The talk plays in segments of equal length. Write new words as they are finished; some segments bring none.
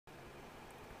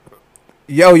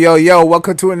Yo, yo, yo,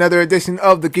 welcome to another edition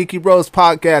of the Geeky Bros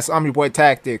podcast. I'm your boy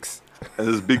Tactics. And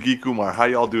this is Big Geek Kumar. How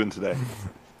y'all doing today?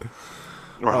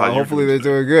 Or how you Hopefully doing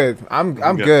they're today? doing good.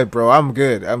 I'm Yeah, good, bro. I'm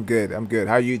good.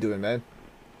 How you doing, man?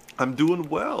 I'm doing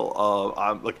well.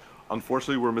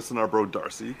 Unfortunately, we're missing our bro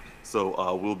Darcy,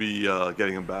 so we'll be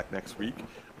getting him back next week.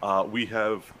 We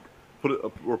have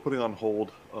we're putting on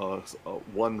hold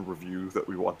one review that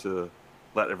we want to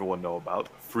let everyone know about,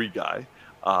 Free Guy,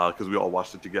 because we all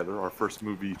watched it together, our first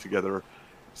movie together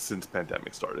since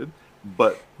pandemic started.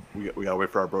 But we gotta wait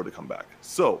for our bro to come back.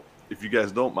 So if you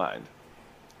guys don't mind,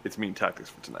 it's me and Tactics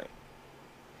for tonight.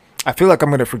 I feel like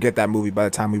I'm gonna forget that movie by the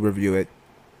time we review it.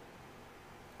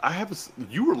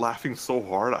 You were laughing so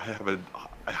hard.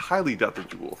 I highly doubt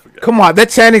that you will forget. Come on, that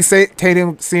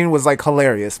Tatum scene was like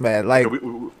hilarious, man. Okay, Like, we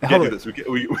can't do this. We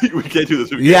can't do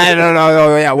this. yeah,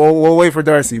 no, yeah. We'll wait for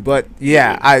Darcy, but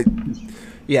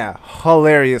yeah,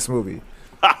 hilarious movie.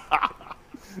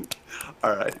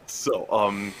 All right.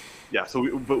 So, yeah.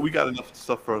 But we got enough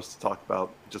stuff for us to talk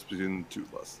about just between the two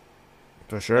of us.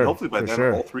 For And sure, hopefully by for then,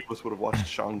 sure. all three of us would have watched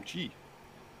Shang-Chi.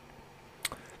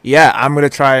 Yeah, I'm gonna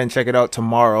try and check it out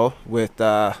tomorrow with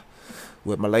my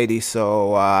lady.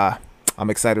 So I'm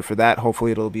excited for that.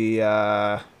 Hopefully it'll be.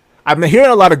 I'm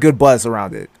hearing a lot of good buzz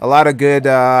around it, a lot of good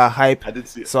hype. I did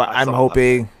see it. So I I'm saw it last night.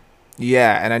 hoping,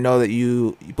 yeah, and I know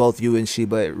that both you and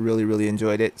Sheba, really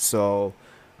enjoyed it. So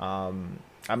I'm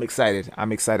excited.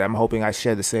 I'm hoping I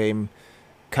share the same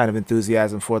kind of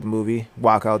enthusiasm for the movie.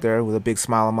 Walk out there with a big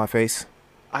smile on my face.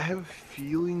 I have a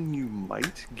feeling you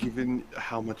might, given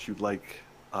how much you like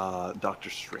Doctor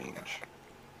Strange.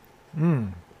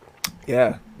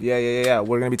 Yeah.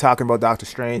 We're gonna be talking about Doctor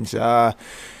Strange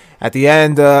at the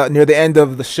end, near the end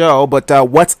of the show. But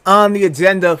what's on the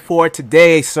agenda for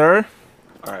today, sir?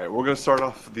 All right, we're gonna start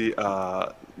off this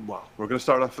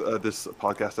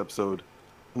podcast episode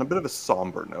on a bit of a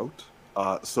somber note.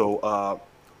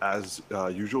 As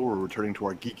usual, we're returning to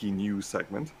our geeky news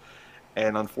segment,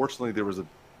 and unfortunately, there was a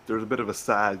bit of a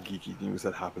sad geeky news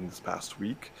that happened this past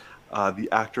week. The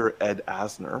actor Ed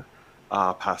Asner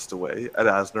passed away. Ed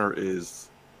Asner is,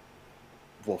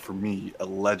 well, for me, a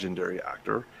legendary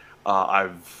actor.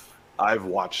 I've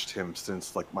watched him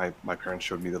since like my parents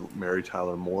showed me the Mary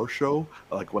Tyler Moore show,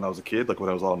 like when I was a kid, like when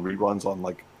I was on reruns on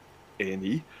like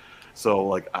A&E. So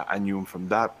like I knew him from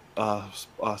that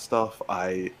stuff.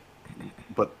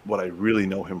 But what I really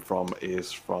know him from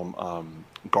is from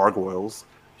Gargoyles.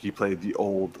 He played the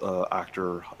old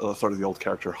the old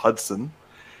character Hudson,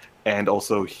 and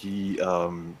also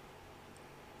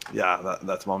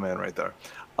that's my man right there.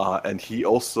 And he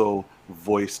also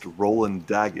voiced Roland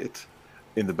Daggett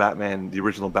in the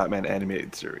original Batman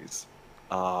animated series,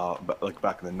 but like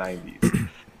back in the '90s.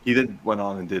 He then went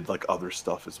on and did like other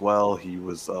stuff as well. He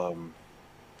was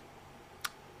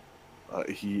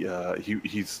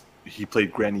he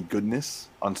played Granny Goodness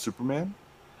on Superman.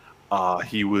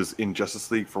 He was in Justice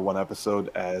League for one episode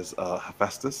as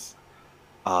Hephaestus,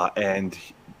 and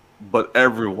but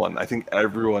I think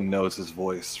everyone knows his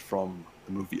voice from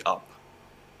the movie Up.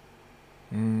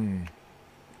 Mm.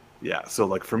 Yeah, so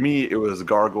like for me, it was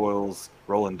Gargoyles,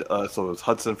 Roland. So it was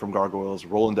Hudson from Gargoyles,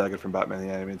 Roland Daggett from Batman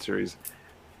the Animated Series,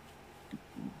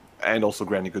 and also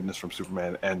Granny Goodness from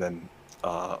Superman, and then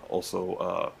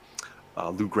also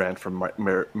Lou Grant from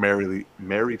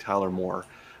Mary Tyler Moore.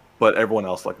 But everyone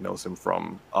else like knows him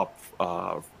from Up,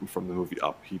 from the movie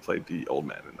Up. He played the old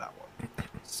man in that one.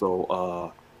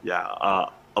 So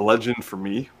a legend for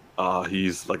me.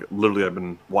 He's like literally I've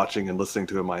been watching and listening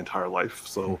to him my entire life.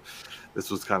 So this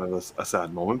was kind of a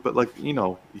sad moment. But like he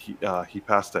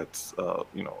passed at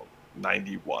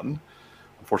 91.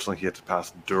 Unfortunately, he had to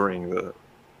pass during the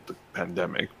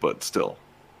pandemic, but still.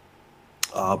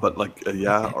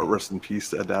 Rest in peace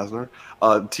to Ed Asner.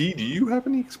 T, do you have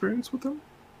any experience with him?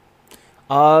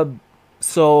 Uh,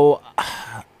 so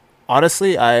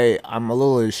honestly, I'm a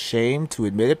little ashamed to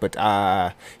admit it, but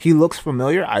he looks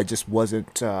familiar. I just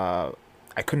wasn't. I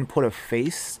couldn't put a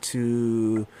face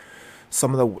to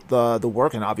some of the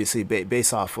work, and obviously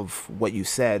based off of what you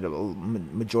said,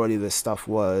 majority of this stuff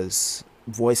was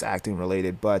voice acting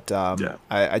related. But Yeah.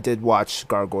 I did watch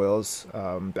Gargoyles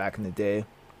back in the day.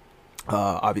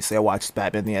 Obviously, I watched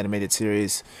Batman the Animated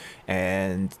Series,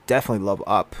 and definitely love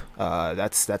Up.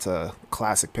 That's a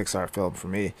classic Pixar film for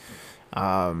me.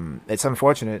 It's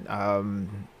unfortunate,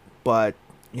 but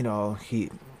he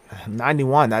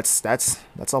 91. That's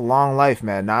a long life,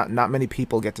 man. Not many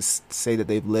people get to say that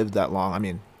they've lived that long. I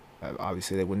mean,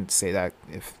 obviously they wouldn't say that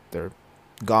if they're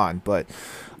gone, but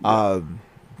Yeah.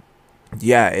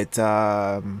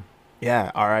 yeah,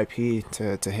 yeah, R.I.P.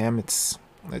 to him. It's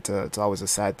always a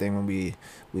sad thing when we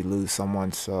lose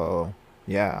someone. So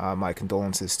yeah, my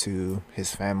condolences to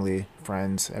his family,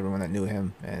 friends, everyone that knew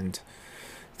him, and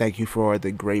thank you for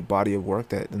the great body of work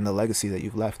that and the legacy that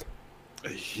you've left. A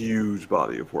huge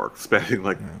body of work, spanning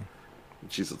like Yeah.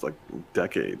 Jesus, like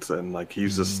decades, and like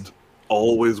he's Hmm. just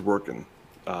always working.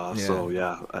 Yeah. So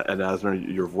yeah, Ed Asner,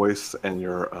 your voice and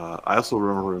your I also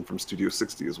remember him from Studio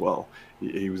 60 as well.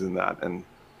 He was in that, and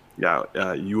yeah,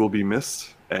 you will be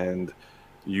missed, and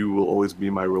you will always be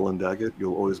my Roland Daggett.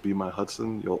 You'll always be my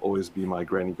Hudson. You'll always be my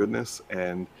Granny Goodness,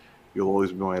 and you'll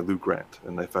always be my Luke Grant.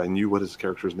 And if I knew what his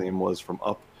character's name was from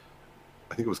Up,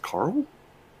 I think it was Carl.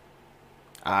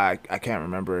 I can't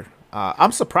remember.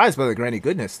 I'm surprised by the Granny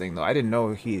Goodness thing though. I didn't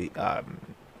know he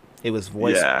it was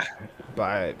voiced Yeah,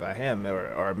 by him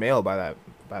or a male by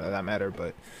that matter.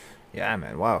 But yeah,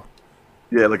 man, wow.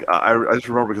 yeah, like I just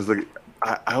remember because like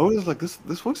I always like this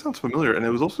voice sounds familiar, and it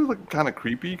was also like kind of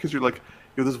creepy because you're like,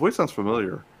 yo, this voice sounds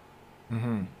familiar,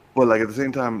 Hmm. but like at the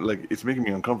same time, like it's making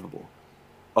me uncomfortable.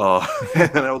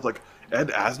 And I was like, Ed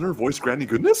Asner voice Granny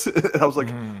Goodness, and I was like,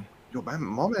 Hmm. yo, man,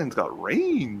 my man's got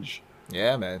range.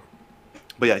 Yeah, man.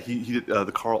 But yeah, he did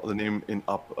the Carl. The name in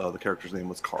Up, the character's name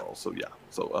was Carl. So yeah,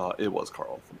 so it was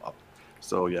Carl from Up.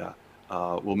 So yeah,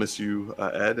 we'll miss you,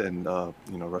 Ed, and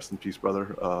rest in peace,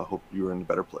 brother. Hope you're in a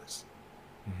better place.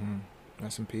 Hmm.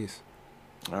 Rest in peace.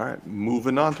 All right,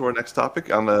 moving on to our next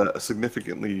topic on a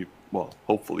significantly, well,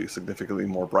 hopefully significantly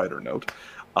more brighter note.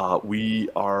 We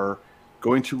are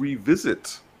going to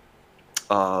revisit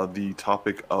the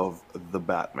topic of the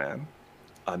Batman.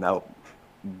 Now,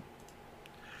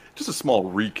 just a small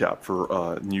recap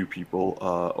for new people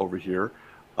over here.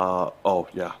 Oh,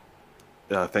 yeah.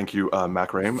 Thank you,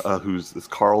 Mac Rame, who's this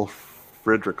Carl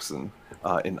Fredrickson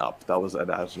in Up. That was Ed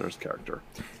Asner's character.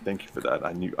 Thank you for that.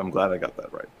 I'm glad I got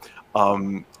that right.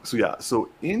 So yeah, so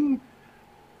in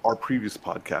our previous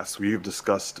podcasts, we have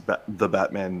discussed the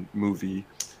Batman movie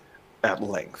at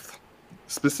length,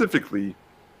 specifically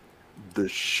the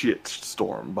shit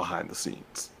storm behind the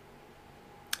scenes.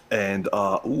 And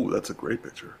ooh, that's a great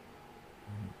picture.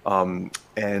 And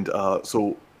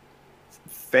so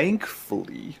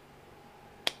thankfully,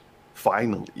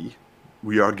 finally,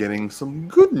 we are getting some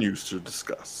good news to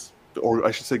discuss, or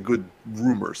I should say, good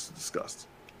rumors to discuss.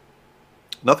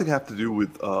 Nothing have to do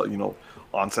with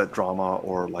onset drama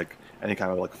or like any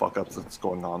kind of like fuck ups that's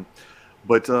going on.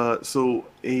 But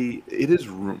it is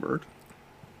rumored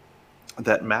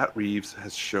that Matt Reeves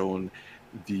has shown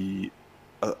the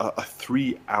a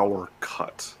 3 hour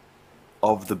cut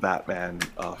of the Batman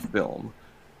film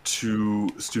to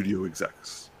studio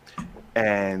execs,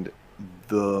 and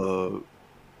the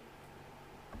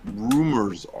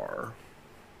rumors are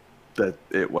that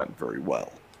it went very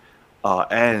well,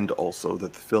 and also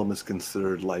that the film is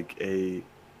considered like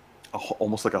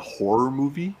almost like a horror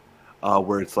movie,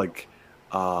 where it's like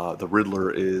the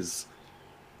Riddler is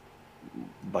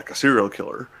like a serial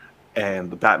killer,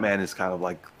 and the Batman is kind of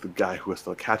like the guy who has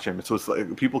to catch him. And so it's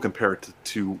like people compare it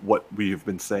to what we have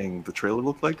been saying the trailer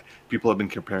looked like. People have been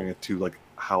comparing it to like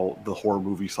how the horror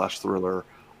movie slash thriller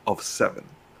of Seven.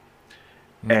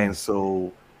 Mm. And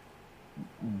so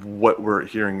what we're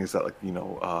hearing is that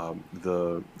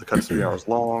the cut's 3 hours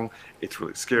long. It's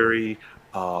really scary.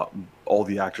 All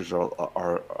the actors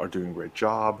are doing a great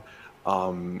job.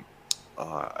 Um,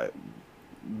 uh,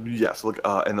 yes, look,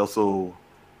 and also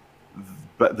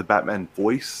the Batman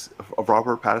voice of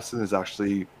Robert Pattinson is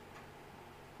actually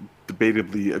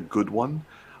debatably a good one.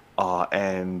 Well,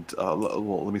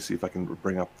 let me see if I can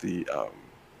bring up the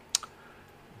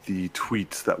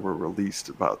tweets that were released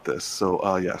about this.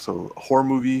 So yeah, so horror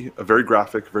movie, very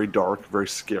graphic, very dark, very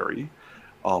scary.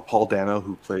 Paul Dano,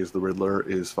 who plays the Riddler,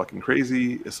 is fucking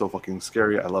crazy. Is so fucking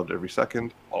scary. I loved every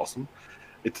second. Awesome.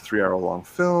 It's a 3 hour long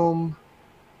film.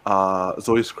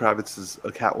 Zoe Kravitz's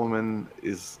a Catwoman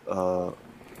is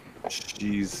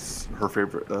she's her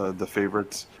favorite, the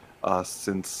favorite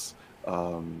since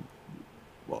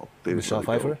well, they didn't Michelle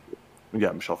really go. Pfeiffer.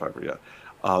 Yeah, Michelle Pfeiffer. Yeah,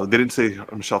 they didn't say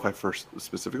Michelle Pfeiffer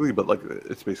specifically, but like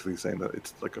it's basically saying that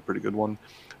it's like a pretty good one.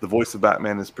 The voice of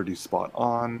Batman is pretty spot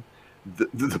on. The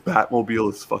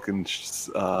Batmobile is fucking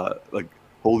like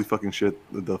holy fucking shit.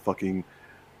 The fucking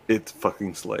it's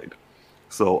fucking slayed.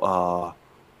 So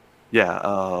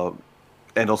yeah,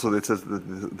 and also it says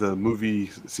the movie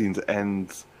scenes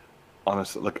ends on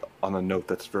on a note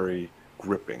that's very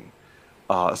gripping.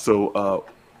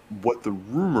 What the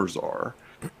rumors are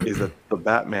is that the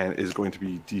Batman is going to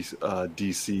be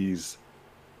DC's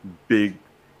big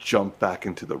jump back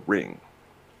into the ring.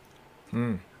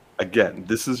 Mm. Again,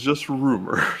 this is just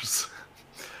rumors.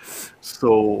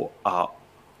 So,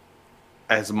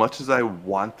 as much as I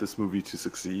want this movie to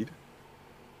succeed,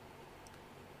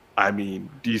 I mean,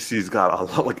 DC's got a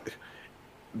lot. Like,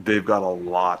 they've got a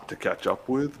lot to catch up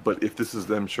with. But if this is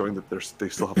them showing that they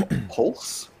still have a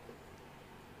pulse,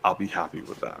 I'll be happy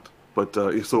with that. But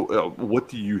what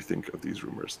do you think of these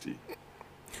rumors, T?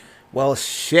 Well,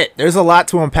 shit. There's a lot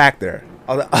to unpack there.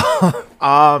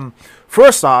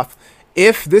 First off,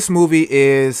 if this movie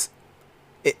is,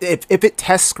 if it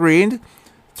test screened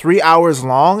 3 hours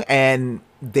long and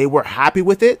they were happy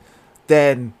with it,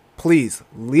 then please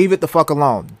leave it the fuck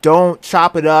alone. Don't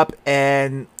chop it up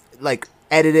and like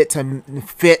edit it to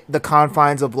fit the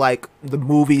confines of like the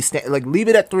movie. Like leave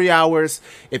it at 3 hours.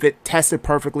 If it tested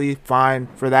perfectly fine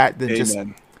for that, then just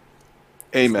Amen.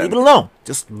 leave it alone.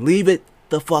 Just leave it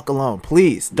the fuck alone,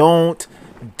 please. Don't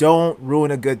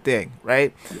ruin a good thing,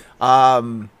 right?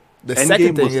 The Endgame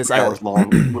second thing was is 3 hours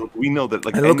long. We know that,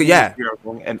 like, And look at- Endgame yeah. was 3 hours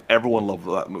long, and everyone loved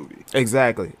that movie.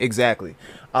 exactly.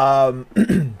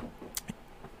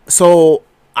 So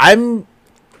I'm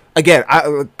again,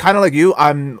 I kind of like you.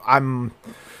 I'm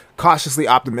cautiously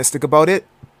optimistic about it,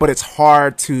 but it's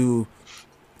hard to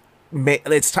make.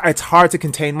 It's hard to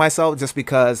contain myself just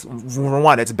because for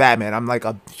one, it's Batman. I'm like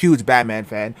a huge Batman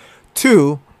fan.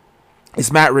 Two,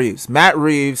 it's Matt Reeves. Matt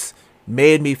Reeves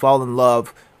made me fall in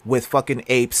love with fucking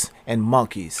apes and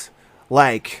monkeys.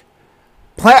 Like,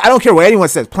 I don't care what anyone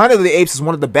says. Planet of the Apes is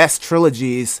one of the best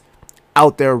trilogies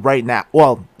out there right now.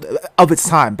 Well, of its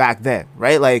time back then,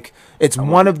 right? Like, it's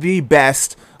one of the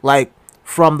best. Like,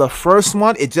 from the first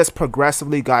one, it just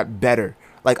progressively got better.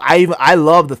 Like, I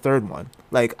love the third one.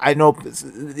 Like, I know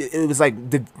it was like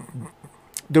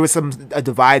there was a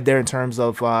divide there in terms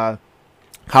of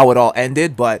how it all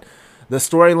ended, but the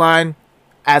storyline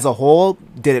as a whole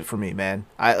did it for me, man.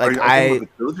 Are you talking about the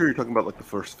trilogy, or are you talking about like the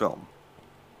first film?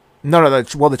 No,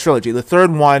 the trilogy. The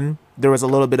third one, there was a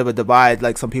little bit of a divide.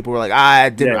 Like, some people were like, I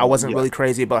wasn't really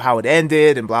crazy about how it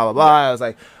ended and blah, blah, blah. I was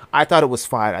like, I thought it was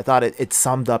fine. I thought it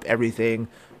summed up everything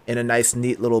in a nice,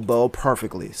 neat little bow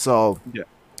perfectly. So,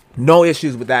 no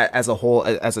issues with that as a whole,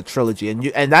 as a trilogy. And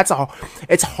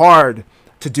it's hard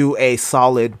to do a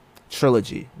solid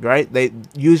trilogy, right? They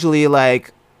usually,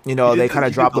 like, they kind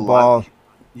of drop the ball.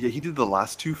 He did the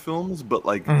last two films, but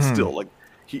like still, like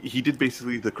he did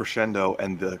basically the crescendo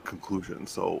and the conclusion.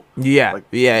 So yeah.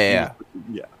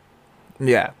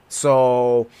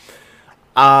 So,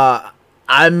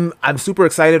 I'm super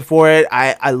excited for it.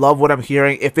 I love what I'm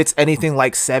hearing. If it's anything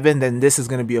like Seven, then this is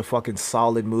gonna be a fucking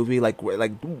solid movie. Like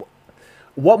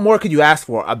what more could you ask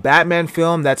for? A Batman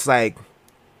film that's like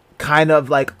kind of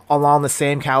like along the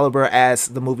same caliber as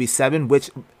the movie Seven,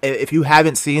 which if you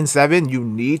haven't seen Seven, you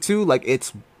need to. Like,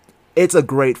 it's a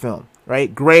great film,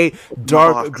 right? Great,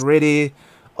 dark, gritty.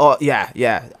 Oh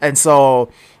yeah. And so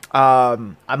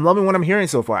I'm loving what I'm hearing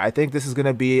so far. I think this is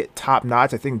gonna be top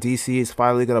notch. I think DC is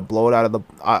finally gonna blow it out of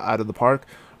the park,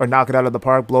 or knock it out of the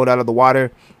park, blow it out of the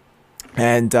water,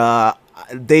 and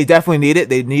they definitely need it.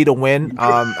 They need a win.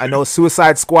 I know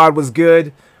Suicide Squad was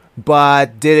good,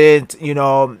 but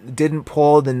didn't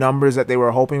pull the numbers that they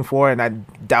were hoping for, and I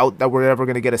doubt that we're ever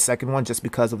going to get a second one just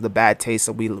because of the bad taste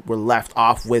that we were left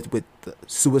off with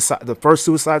the first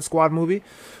Suicide Squad movie.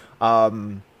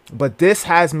 But this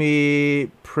has me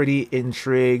pretty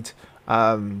intrigued.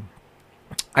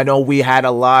 I know we had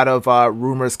a lot of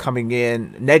rumors coming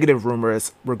in, negative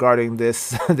rumors regarding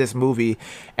this movie,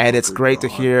 and it's great to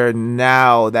hear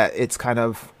now that it's kind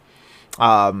of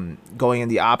going in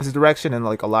the opposite direction, and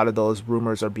like a lot of those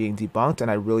rumors are being debunked. And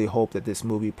I really hope that this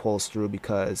movie pulls through,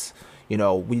 because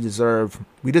we deserve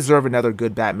another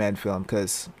good Batman film,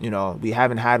 because we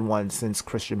haven't had one since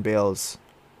Christian Bale's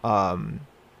during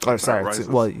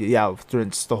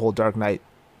the whole Dark Knight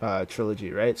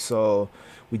trilogy, right? So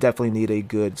we definitely need a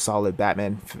good, solid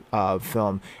Batman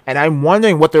film. And I'm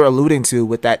wondering what they're alluding to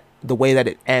with that, the way that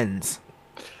it ends.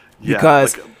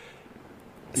 Because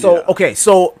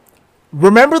so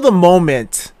remember the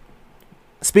moment,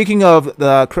 speaking of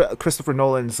the Christopher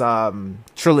Nolan's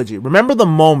trilogy, remember the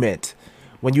moment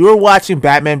when you were watching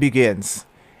Batman Begins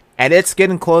and it's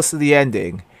getting close to the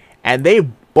ending and they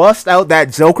bust out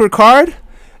that Joker card?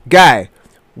 Guy,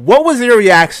 what was your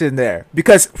reaction there?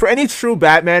 Because for any true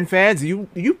Batman fans, you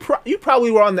probably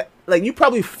were on the, like, you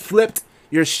probably flipped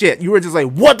your shit. You were just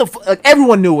like, what the fuck? Like,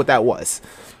 everyone knew what that was.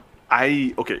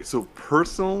 So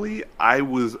personally, I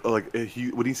was like,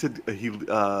 when he said he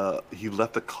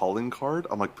left the calling card,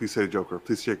 I'm like, please say Joker,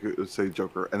 please say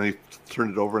Joker, and then he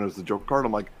turned it over and it was the Joker card.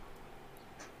 I'm like,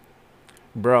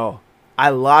 bro,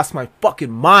 I lost my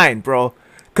fucking mind, bro,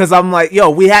 because I'm like,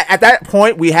 yo, at that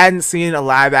point we hadn't seen a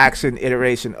live action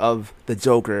iteration of the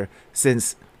Joker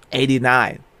since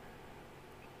 '89.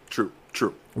 True.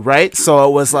 Right? So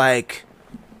it was like,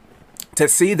 to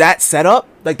see that setup,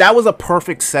 like, that was a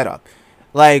perfect setup.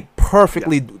 like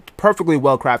Yeah. perfectly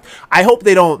well crafted. I hope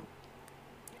they don't.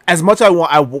 As much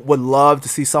would love to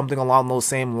see something along those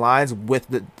same lines with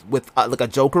like a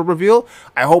Joker reveal.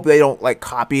 I hope they don't like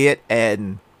copy it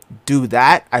and do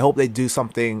that. I hope they do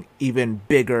something even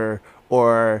bigger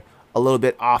or a little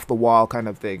bit off the wall kind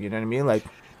of thing. You know what I mean? Like,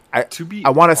 I To be I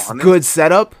want a good honest,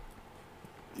 setup.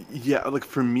 yeah, like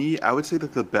for me, I would say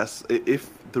like the best if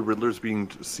the Riddler's being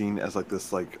seen as like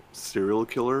this like serial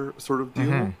killer sort of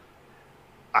deal,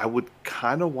 I would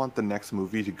kind of want the next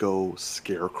movie to go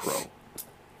Scarecrow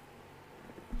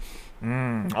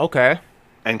Okay.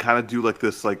 and kind of do like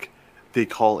this like they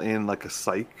call in like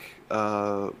a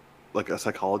uh like a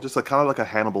psychologist, like kind of like a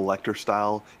Hannibal Lecter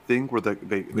style thing where they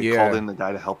called Yeah. in the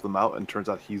guy to help them out and turns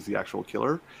out he's the actual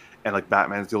killer and like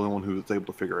Batman's the only one who's able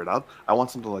to figure it out. I want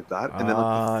something like that. And then like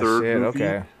Ah, shit.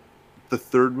 Okay. the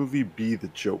third movie be the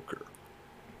Joker,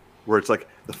 where it's like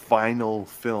the final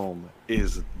film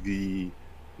is the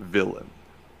villain.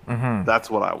 That's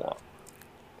what I want.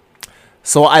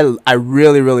 So I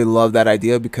really love that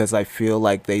idea because I feel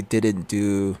like they didn't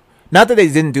do, not that they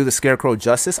didn't do the Scarecrow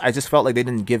justice. I just felt like they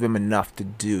didn't give him enough to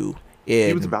do He was a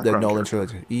in the background Nolan character.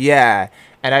 trilogy. Yeah,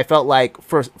 and I felt like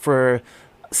for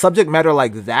subject matter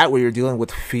like that where you're dealing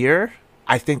with fear,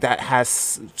 I think that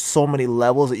has so many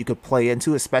levels that you could play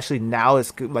into, especially now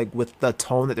it's like with the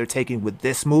tone that they're taking with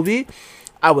this movie.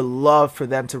 I would love for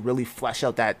them to really flesh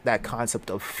out that concept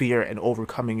of fear and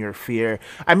overcoming your fear.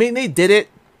 I mean, they did it.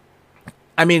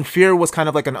 I mean, fear was kind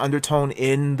of like an undertone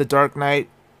in the Dark Knight.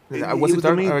 It Was it was the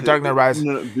Dark main or Dark Knight Rise?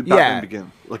 no, no, Batman Yeah,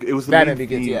 Begins. Like it was the main Batman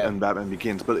Begins. theme Yeah, in Batman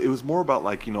Begins, but it was more about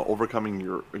like overcoming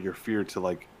your fear to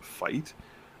like fight, keep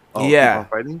on yeah.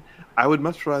 fighting. I would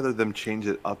much rather them change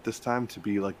it up this time to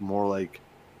be like more like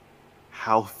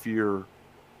how fear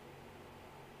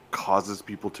causes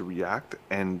people to react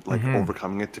and like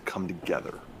overcoming it to come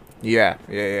together. Yeah.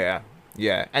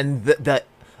 And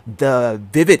the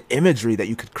vivid imagery that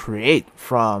you could create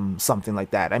from something like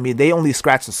that. I mean, they only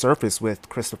scratched the surface with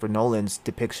Christopher Nolan's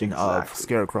depiction of Exactly.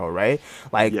 Scarecrow, right?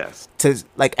 Like Yes.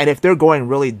 and if they're going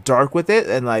really dark with it,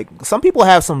 and like some people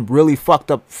have some really fucked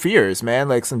up fears, man,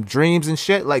 like some dreams and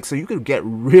shit. Like so, you could get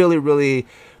really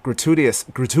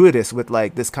gratuitous with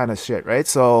like this kind of shit, right?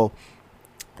 So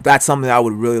that's something I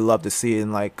would really love to see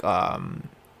in like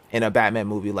in a Batman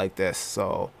movie like this.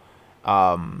 So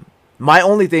my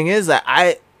only thing is that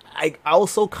I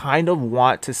also kind of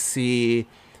want to see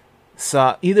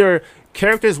either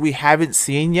characters we haven't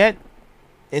seen yet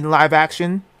in live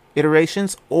action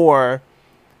iterations or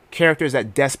characters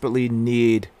that desperately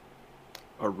need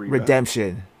A revamp.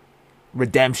 redemption.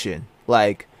 Redemption.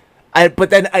 Like but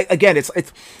then again it's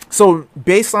so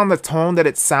based on the tone that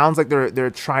it sounds like they're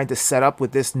trying to set up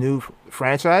with this new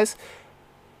franchise,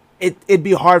 it'd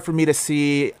be hard for me to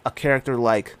see a character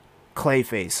like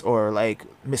Clayface or like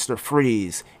Mr.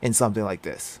 Freeze in something like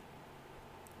this.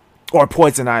 Or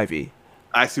Poison Ivy.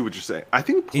 I see what you're saying. I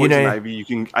think You Poison know,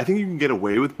 Ivy. I think you can get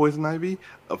away with Poison Ivy.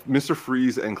 Mr.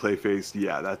 Freeze and Clayface.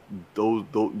 Yeah, those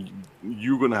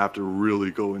you're gonna have to really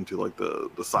go into like the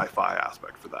sci-fi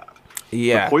aspect for that. But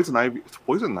yeah. Poison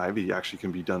Ivy actually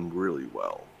can be done really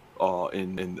well.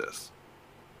 In this.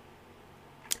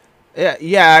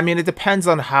 Yeah, I mean it depends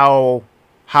on how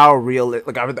real it,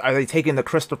 like are they taking the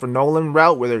Christopher Nolan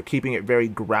route where they're keeping it very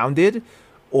grounded,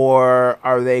 or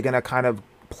are they gonna kind of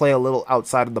play a little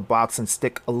outside of the box and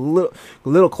stick a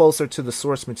little closer to the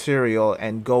source material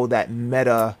and go that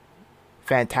meta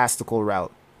fantastical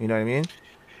route? You know what I mean?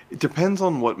 It depends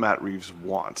on what Matt Reeves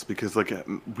wants because like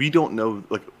we don't know.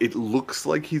 Like it looks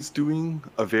like he's doing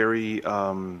a very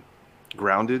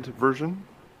grounded version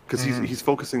because he's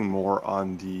focusing more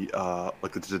on the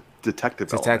like the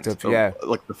detective element Detective, of yeah.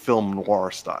 like the film noir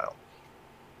style.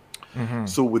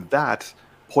 So with that,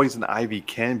 Poison Ivy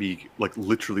can be like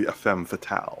literally a femme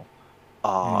fatale.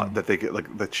 That they get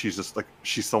like that she's just like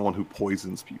she's someone who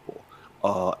poisons people.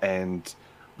 And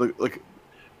like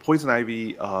Poison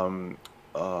Ivy,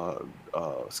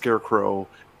 Scarecrow,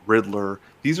 Riddler.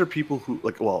 These are people who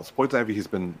like well, Poison Ivy has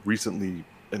been recently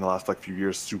in the last like few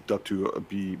years souped up to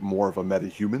be more of a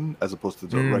meta-human as opposed to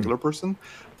the regular person.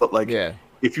 But like Yeah.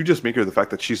 if you just make her the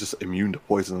fact that she's just immune to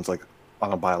poisons like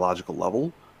on a biological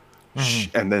level,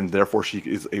 and then therefore she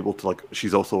is able to like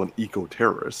she's also an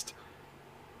eco-terrorist.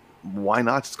 Why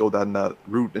not just go down that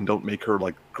route and don't make her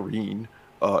like green,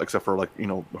 except for like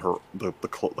her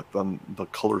the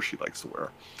color she likes to wear.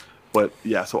 But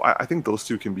yeah, so I think those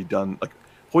two can be done. Like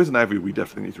Poison Ivy, we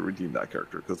definitely need to redeem that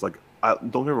character because like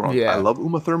don't get me wrong, I Yeah. love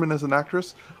Uma Thurman as an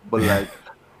actress, but like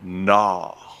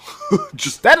Nah.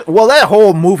 Just That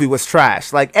whole movie was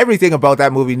trash. Like everything about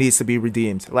that movie needs to be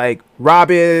redeemed. Like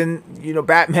Robin,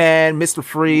 Batman, Mister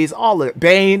Freeze, all of it.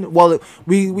 Bane. Well,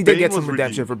 we did Bane get some was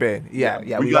redemption redeemed. for Bane. Yeah,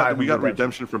 Yeah, we we got got him we got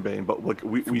redemption. redemption from Bane, but like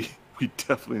we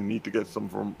definitely need to get some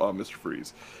from Mr.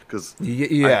 Freeze because I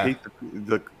Yeah, hate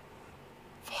the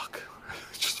fuck.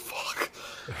 Just fuck.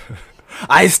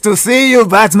 I still see you,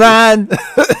 Batman.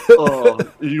 Oh,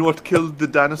 you know what killed the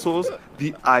dinosaurs?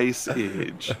 The Ice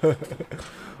Age.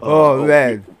 Oh We,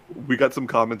 man. we got some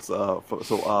comments.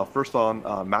 First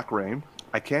on Mac Rain.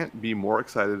 I can't be more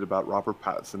excited about Robert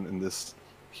Pattinson in this.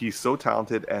 He's so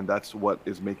talented, and that's what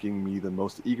is making me the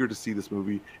most eager to see this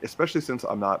movie, especially since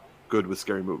I'm not good with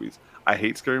scary movies. I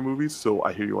hate scary movies, so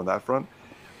I hear you on that front.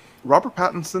 Robert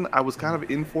Pattinson, I was kind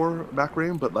of in for Mac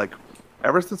Rain, but like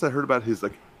ever since I heard about his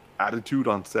like attitude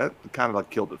on set, it kind of like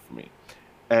killed it for me.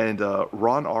 And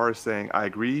Ron R is saying, I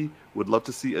agree, would love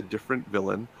to see a different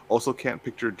villain. Also, can't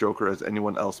picture Joker as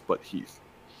anyone else but Heath.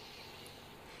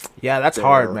 Yeah, that's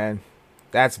hard, There. man.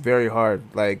 That's very hard.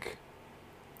 Like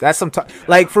that's some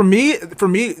like for me,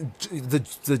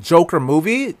 the Joker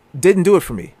movie didn't do it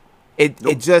for me. It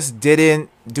Nope, just didn't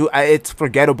do. It's it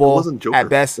forgettable wasn't at Joker.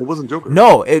 best. It wasn't Joker.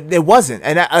 No, it wasn't.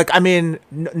 And I mean,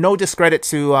 no discredit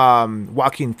to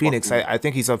Joaquin Phoenix. Fucking, I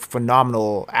think he's a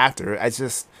phenomenal actor. I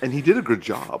just and he did a good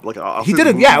job. Like I'll he say the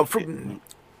did it. Yeah, movie.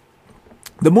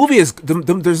 the movie is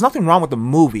there's nothing wrong with the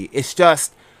movie. It's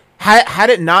just had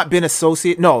it not been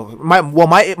associated. No,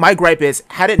 my gripe is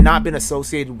had it not been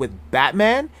associated with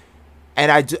Batman,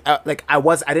 and I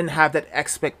didn't have that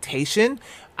expectation.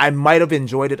 I might have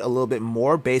enjoyed it a little bit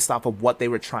more based off of what they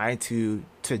were trying to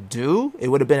do. It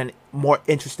would have been a more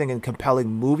interesting and compelling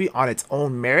movie on its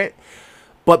own merit.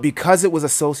 But because it was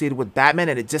associated with Batman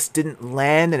and it just didn't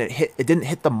land and it didn't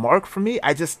hit the mark for me,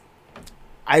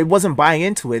 I wasn't buying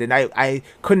into it, and I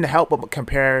couldn't help but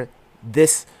compare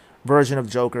this version of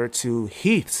Joker to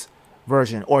Heath's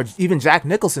version or even Jack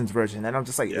Nicholson's version, and I'm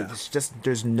just like, Yeah. it's just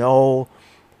there's no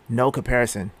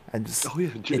comparison. I just Oh yeah,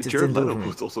 it just Jared didn't do it Leto for me.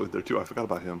 was also in there too. I forgot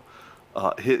about him.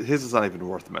 His is not even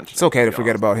worth It's mentioning, to okay to be forget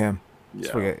honest. about him.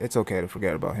 Yeah. It's okay to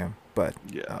forget about him. But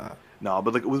Yeah. uh, No,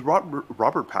 but like with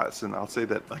Robert Pattinson, I'll say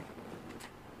that like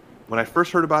when I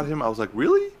first heard about him, I was like,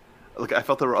 really? Like I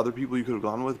felt there were other people you could have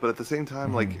gone with, but at the same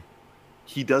time, like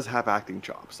he does have acting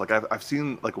chops. Like I've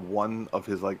seen like one of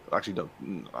his like actually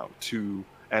no, two,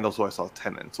 and also I saw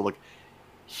Tenet. So like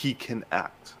he can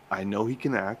act. I know he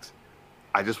can act.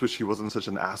 I just wish he wasn't such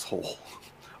an asshole.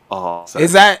 is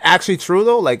Set. that actually true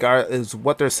though? Like, is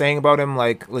what they're saying about him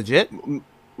like legit?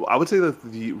 Well, I would say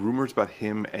that the rumors about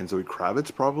him and Zoe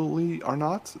Kravitz probably are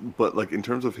not, but like in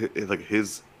terms of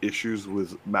his issues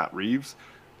with Matt Reeves,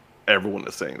 everyone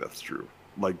is saying that's true.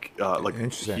 Like he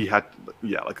Interesting. had,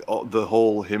 yeah, like the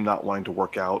whole him not wanting to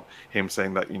work out, him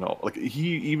saying that like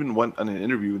he even went on an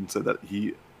interview and said that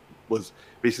he was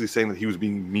basically saying that he was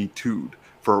being me too'd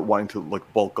for wanting to like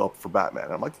bulk up for Batman.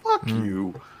 And I'm like, fuck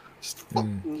you, just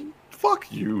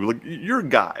fuck you. Like you're a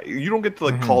guy. You don't get to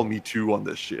like call me too on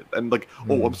this shit. And like,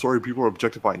 oh, I'm sorry, people are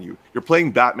objectifying you. You're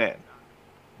playing Batman.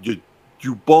 You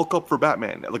you bulk up for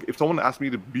Batman. Like if someone asked me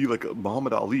to be like a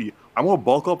Muhammad Ali, I'm gonna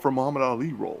bulk up for Muhammad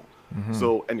Ali role.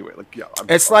 So anyway, like yeah,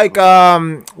 It's like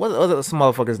what's this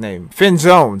motherfucker's name? Finn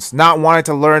Jones not wanting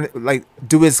to learn like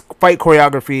do his fight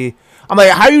choreography. I'm like,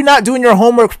 how are you not doing your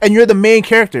homework and you're the main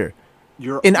character in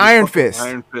you're Iron fucking Fist?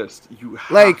 Iron Fist.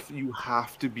 Like You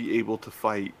have to be able to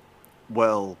fight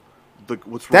well. Like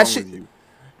what's that wrong shit. with you?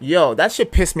 Yo, that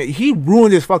shit pissed me. He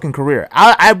ruined his fucking career.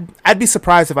 I'd be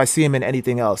surprised if I see him in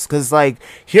anything else. Cause like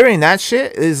hearing that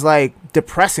shit is like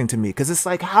depressing to me. Cause it's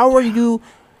like, how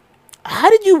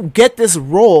did you get this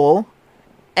role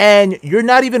and you're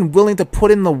not even willing to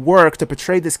put in the work to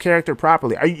portray this character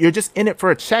properly? You're just in it for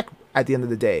a check at the end of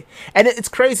the day. And it's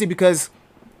crazy because,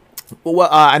 well,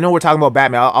 I know we're talking about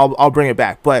Batman. I'll bring it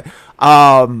back, but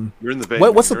You're in the vein,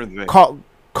 what's man. the You're in the vein.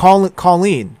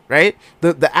 Colleen, right?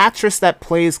 The actress that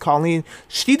plays Colleen,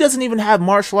 she doesn't even have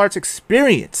martial arts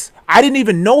experience. I didn't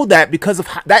even know that because of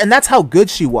that, and that's how good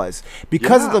she was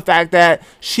because of Yeah. the fact that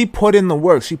she put in the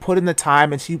work, she put in the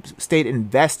time, and she stayed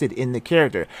invested in the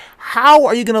character. How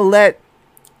are you gonna let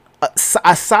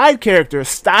a side character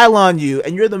style on you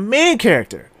and you're the main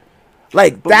character?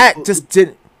 Like that But just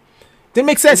didn't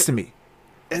make sense to me.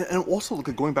 and also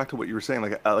like going back to what you were saying,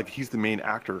 like he's the main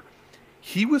actor.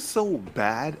 He was so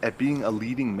bad at being a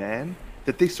leading man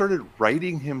that they started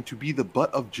writing him to be the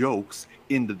butt of jokes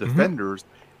in the Defenders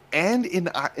and in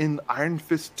Iron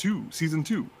Fist 2 season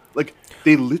 2. Like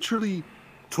they literally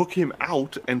took him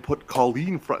out and put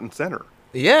Colleen front and center.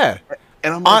 Yeah.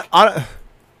 And I'm On, like, on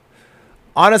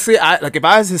honestly, I like if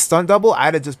I was his stunt double,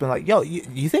 I'd have just been like, "Yo,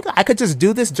 you think I could just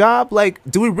do this job? Like,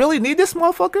 do we really need this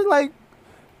motherfucker? Like,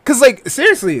 cause like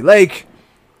seriously, like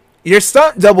your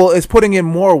stunt double is putting in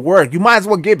more work. You might as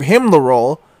well give him the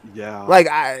role. Yeah. Like,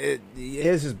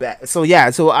 it's just bad. So yeah,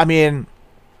 so I mean,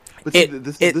 But see, it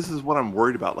it this is what I'm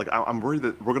worried about. Like, I'm worried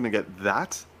that we're gonna get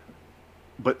that,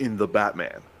 but in the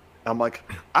Batman. I'm like,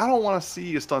 I don't want to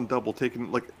see a stunt double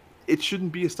taken. Like, it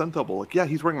shouldn't be a stunt double. Like, yeah,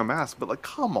 he's wearing a mask, but like,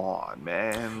 come on,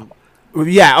 man.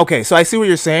 yeah, okay. So I see what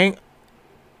you're saying.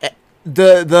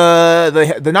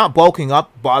 The not bulking up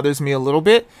bothers me a little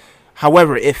bit.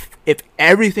 However, if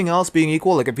everything else being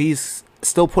equal, like if he's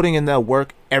still putting in the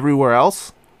work everywhere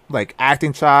else, like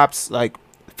acting chops, like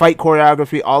fight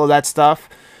choreography, all of that stuff,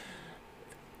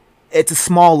 it's a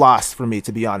small loss for me,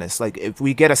 to be honest. Like if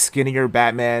we get a skinnier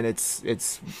Batman, it's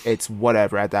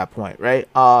whatever at that point, right?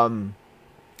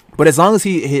 But as long as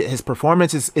his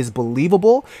performance is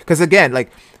believable, because again,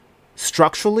 like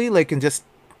structurally, like and just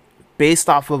based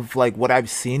off of like what I've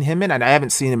seen him in, and I haven't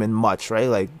seen him in much,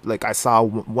 right? Like I saw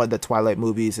one of the Twilight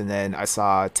movies, and then I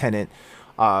saw Tenet.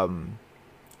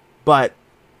 But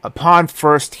upon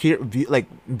first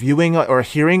viewing or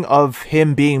hearing of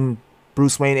him being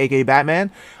Bruce Wayne, aka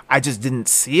Batman, I just didn't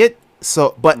see it.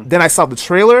 So, but then I saw the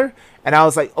trailer, and I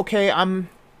was like, okay, I'm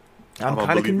a kind of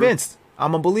believer. convinced.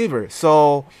 I'm a believer.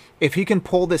 So if he can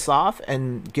pull this off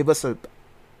and give us a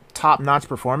top notch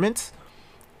performance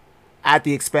at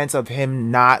the expense of him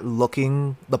not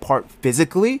looking the part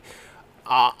physically,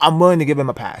 I'm willing to give him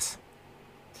a pass.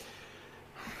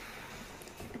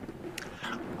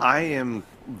 I am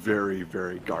very,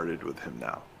 very guarded with him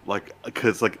now. Like,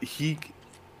 because like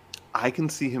I can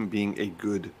see him being a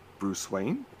good Bruce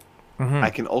Wayne.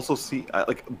 I can also see,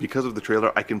 like, because of the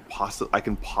trailer, I can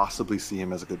possibly see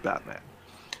him as a good Batman.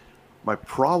 My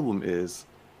problem is,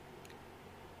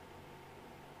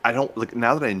 I don't like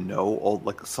now that I know all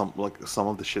some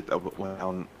of the shit that went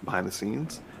on behind the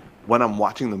scenes. When I'm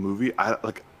watching the movie,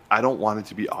 I don't want it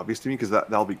to be obvious to me because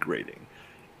that'll be grating.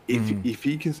 If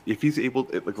he's able,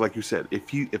 like you said,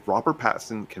 if Robert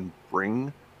Pattinson can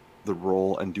bring the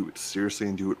role and do it seriously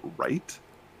and do it right,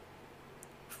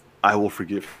 I will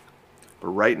forgive him. But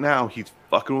right now, he's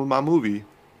fucking with my movie.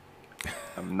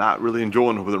 I'm not really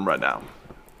enjoying it with him right now.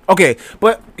 Okay,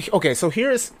 but okay, so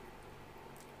here's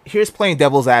playing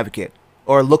devil's advocate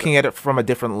or looking at it from a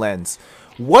different lens.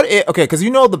 Okay, because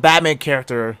you know the Batman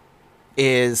character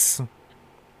is,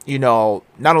 you know,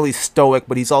 not only stoic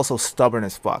but he's also stubborn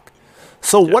as fuck.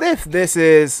 So what Yes. if this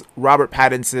is Robert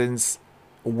Pattinson's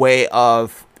way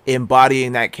of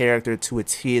embodying that character to a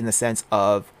T, in the sense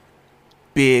of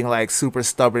being like super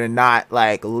stubborn and not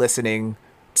like listening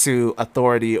to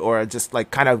authority, or just like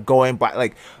kind of going by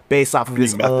like based off of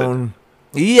his Being method. own.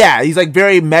 Yeah, he's like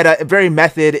very meta, very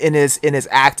method in his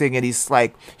acting, and he's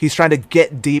trying to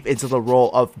get deep into the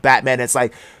role of Batman. It's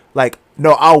like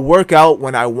no, I'll work out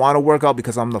when I want to work out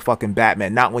because I'm the fucking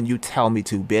Batman, not when you tell me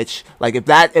to, bitch. Like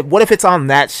what if it's on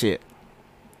that shit?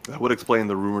 That would explain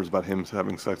the rumors about him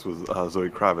having sex with Zoe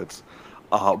Kravitz.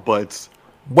 But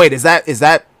Wait, is that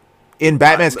in I,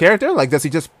 Batman's character? Like, does he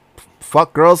just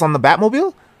fuck girls on the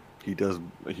Batmobile? he does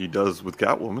with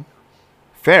Catwoman.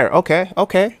 Fair. Okay.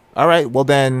 Okay. All right. Well,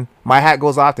 then my hat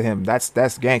goes off to him. That's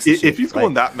gangster If shit. he's Like,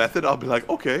 going that method, I'll be like,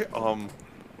 okay,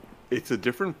 it's a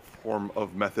different form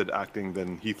of method acting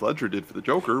than Heath Ledger did for the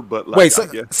Joker, but like, wait. I So,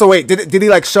 guess so wait. Did he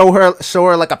like show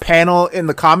her like a panel in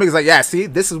the comics? Like, yeah. See,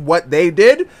 this is what they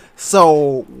did.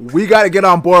 So we got to get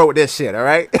on board with this shit. All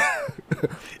right.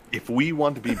 if we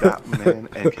want to be Batman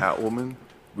and Catwoman,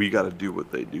 we got to do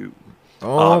what they do.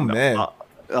 Oh No,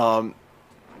 man.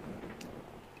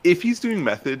 if he's doing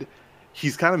method,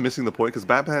 he's kind of missing the point because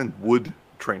Batman would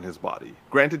train his body.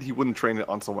 Granted, he wouldn't train it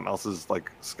on someone else's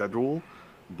like schedule,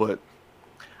 but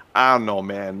I don't know,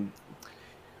 man.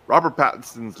 Robert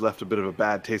Pattinson's left a bit of a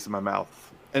bad taste in my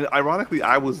mouth, and ironically,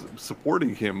 I was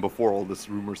supporting him before all this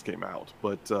rumors came out.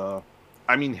 But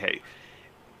I mean, hey,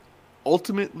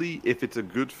 ultimately, if it's a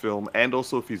good film, and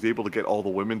also if he's able to get all the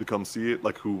women to come see it,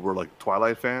 like who were like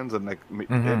Twilight fans, and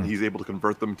and he's able to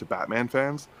convert them to Batman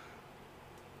fans.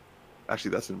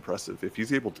 Actually, that's impressive. If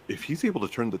he's able to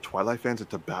turn the Twilight fans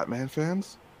into Batman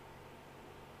fans,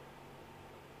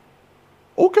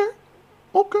 okay,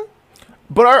 okay.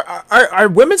 But are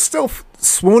women still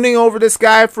swooning over this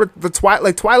guy for the Twilight?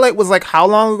 Like Twilight was like how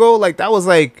long ago? Like that was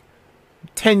like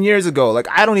 10 years ago. Like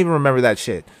I don't even remember that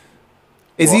shit.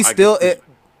 Is Well, he I still? guess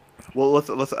well,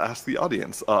 let's ask the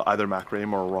audience, either Mac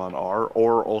Rame or Ron R,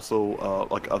 or also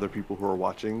like other people who are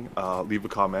watching. Leave a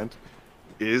comment.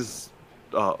 Is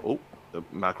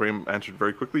Mac Rame answered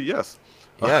very quickly. Yes.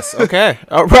 Yes. Okay.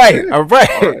 All right. All right.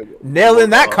 All right. Nail in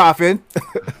that coffin.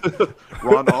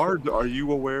 Ron R, are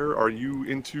you aware? Were you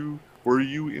into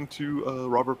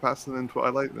Robert Pattinson in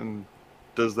Twilight, and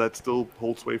does that still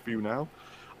hold sway for you now?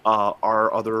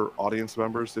 Our other audience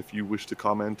members, if you wish to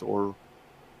comment or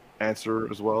answer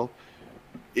as well,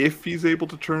 if he's able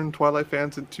to turn Twilight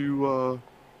fans into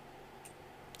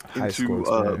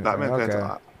Batman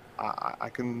fans, I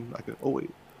can. Oh wait,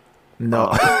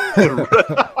 no.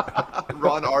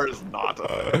 Ron R is not,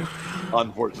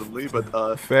 unfortunately,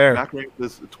 but fair. Mac Rain,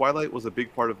 this Twilight was a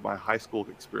big part of my high school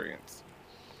experience.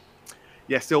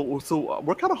 Yeah, so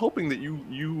we're kind of hoping that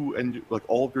you and like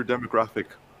all of your demographic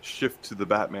shift to the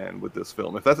Batman with this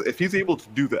film. If he's able to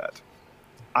do that,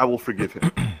 I will forgive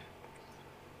him.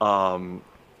 Ron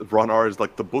R is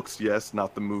like the books, yes,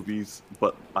 not the movies,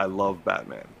 but I love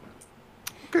Batman.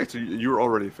 Okay, so you're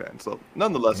already a fan. So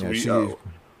nonetheless, she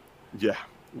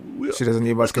doesn't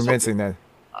need much convincing then.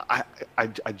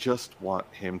 I just want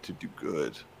him to do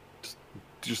good.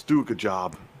 Just do a good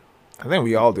job. I think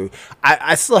we all do.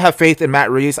 I still have faith in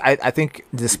Matt Reeves. I think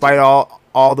despite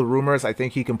all the rumors, I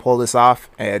think he can pull this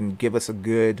off and give us a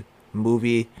good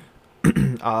movie.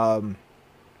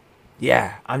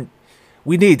 Yeah,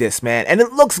 we need this, man. And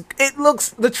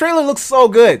the trailer looks so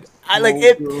good.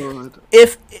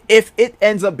 If it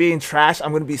ends up being trash,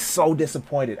 I'm gonna be so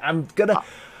disappointed. At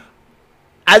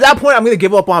that point, I'm gonna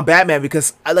give up on Batman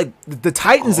because the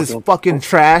Titans is fucking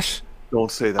trash. Don't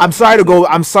say that. I'm sorry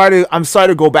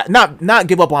to go back. Not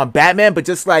give up on Batman, but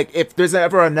just like if there's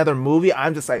ever another movie,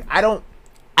 I'm just like I don't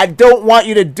want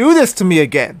you to do this to me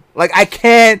again. Like I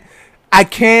can't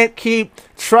keep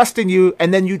trusting you,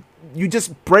 and then you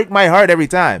just break my heart every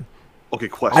time. Okay,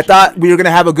 question. I thought we were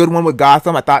gonna have a good one with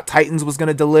Gotham. I thought Titans was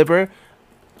gonna deliver.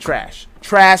 Trash.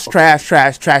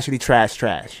 Trashity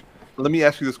trash. Let me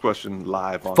ask you this question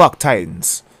live on Fuck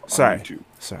Titans. Sorry. YouTube.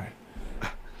 Sorry.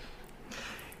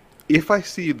 If I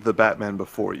see the Batman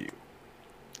before you,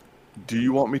 do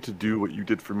you want me to do what you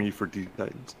did for me for Teen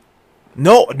Titans?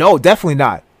 No, definitely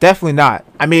not. Definitely not.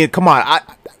 I mean, come on.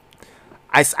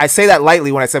 I say that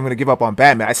lightly when I say I'm going to give up on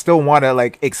Batman. I still want to,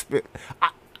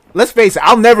 let's face it,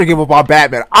 I'll never give up on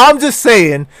Batman. I'm just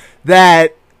saying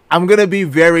that I'm going to be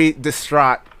very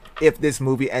distraught if this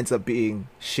movie ends up being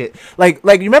shit. Like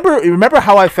you remember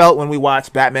how I felt when we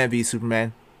watched Batman v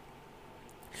Superman?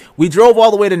 We drove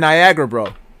all the way to Niagara,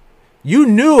 bro. You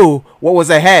knew what was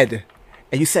ahead,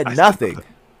 and you said nothing.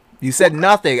 You said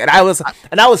nothing, and I was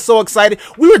so excited.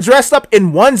 We were dressed up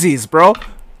in onesies, bro.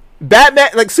 Batman,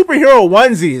 like superhero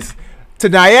onesies, to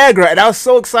Niagara, and I was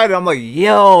so excited. I'm like,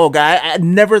 yo, guy, I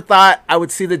never thought I would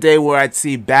see the day where I'd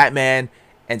see Batman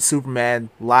and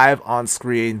Superman live on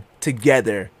screen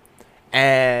together,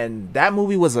 and that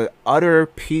movie was an utter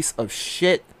piece of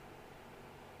shit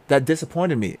that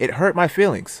disappointed me. It hurt my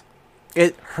feelings.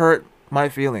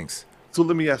 So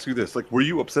let me ask you this: were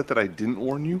you upset that I didn't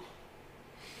warn you?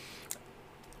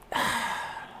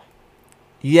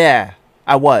 Yeah,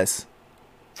 I was.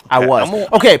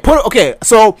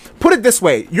 So put it this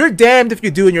way: you're damned if you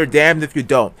do, and you're damned if you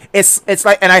don't. It's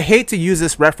like, and I hate to use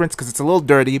this reference because it's a little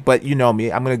dirty, but you know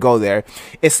me, I'm gonna go there.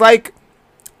 It's like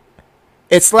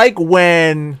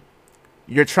when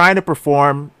you're trying to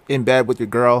perform in bed with your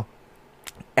girl,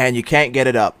 and you can't get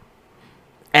it up.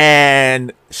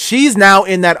 And she's now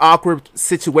in that awkward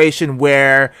situation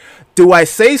where, do I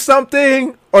say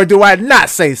something or do I not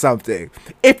say something?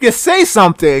 If you say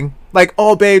something like,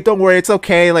 oh, babe, don't worry, it's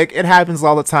okay, like, it happens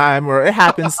all the time, or it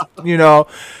happens, now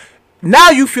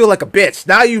you feel like a bitch.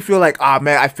 Now you feel like, oh,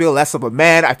 man, I feel less of a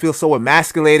man. I feel so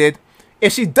emasculated.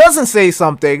 If she doesn't say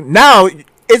something, now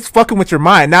it's fucking with your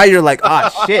mind. Now you're like, ah,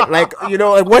 shit, like,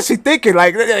 what's she thinking?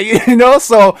 Like,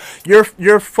 so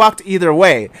you're fucked either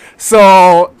way.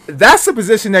 So that's the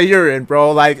position that you're in,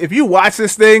 bro. Like, if you watch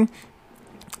this thing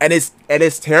and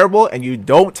it's terrible and you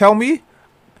don't tell me,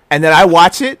 and then I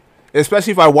watch it,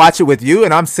 especially if I watch it with you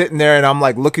and I'm sitting there and I'm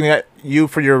like looking at you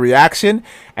for your reaction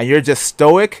and you're just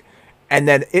stoic, and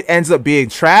then it ends up being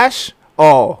trash,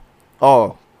 I'm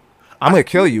gonna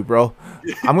kill you, bro.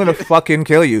 I'm gonna fucking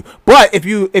kill you. But if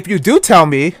you do tell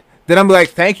me, then I'm like,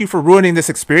 thank you for ruining this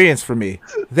experience for me.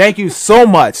 Thank you so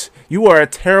much. You are a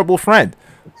terrible friend.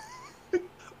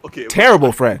 Okay,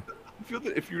 terrible friend. I feel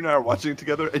that if you and I are watching it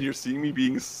together and you're seeing me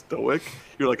being stoic,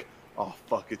 you're like, oh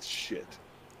fuck, it's shit.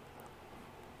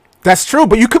 That's true,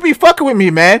 but you could be fucking with me,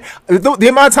 man. The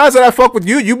amount of times that I fuck with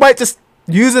you, you might just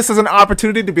use this as an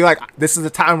opportunity to be like, this is the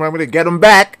time where I'm going to get him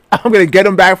back. I'm going to get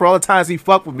him back for all the times he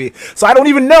fucked with me. So I don't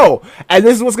even know. And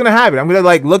this is what's going to happen. I'm going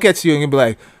to look at you and be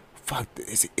like, fuck,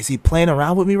 is he playing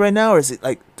around with me right now? Or is it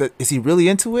is he really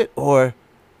into it? Or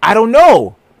I don't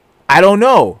know. I don't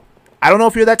know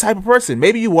if you're that type of person.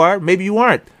 Maybe you are. Maybe you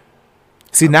aren't.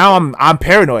 See, now I'm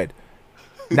paranoid.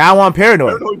 Now I'm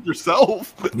paranoid. Paranoid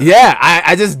yourself. Yeah,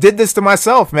 I just did this to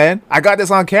myself, man. I got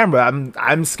this on camera.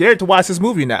 I'm scared to watch this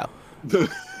movie now.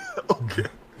 Okay.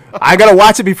 I gotta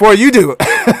watch it before you do.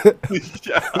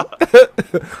 Yeah.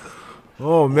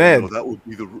 Oh man. No, that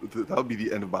would be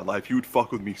the end of my life. You would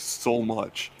fuck with me so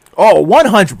much. Oh,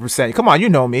 100%. Come on, you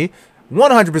know me.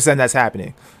 100% that's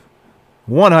happening.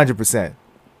 100%.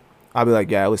 I'll be like,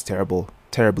 yeah, it was terrible,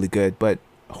 terribly good, but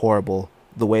horrible.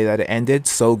 The way that it ended,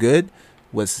 so good,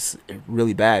 was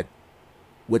really bad.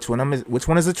 Which one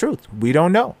is the truth? We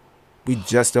don't know. We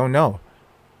just don't know.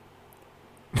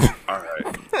 All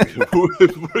right.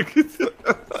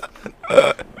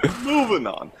 Moving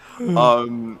on.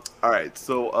 All right.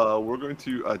 So we're going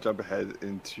to jump ahead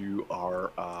into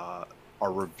our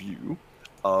review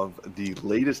of the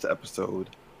latest episode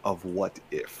of What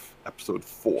If, episode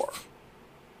 4.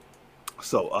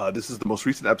 So this is the most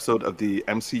recent episode of the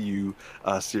MCU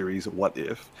series What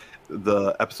If.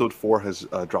 The episode 4 has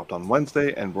dropped on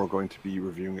Wednesday, and we're going to be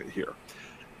reviewing it here.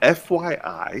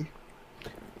 FYI,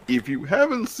 if you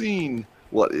haven't seen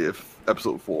What If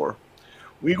episode 4,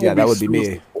 we will that would be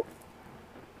me.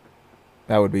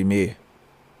 That would be me.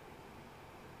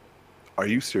 Are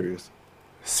you serious?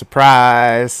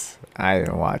 Surprise! I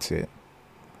didn't watch it.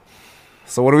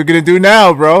 So what are we gonna do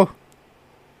now, bro?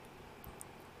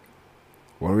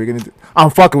 What are we gonna do? I'm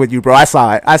fucking with you, bro. I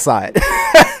saw it.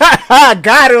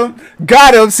 Got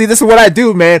him. See, this is what I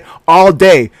do, man. All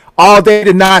day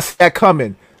to not see that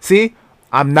coming. See,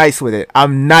 I'm nice with it.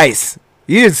 I'm nice.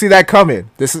 You didn't see that coming.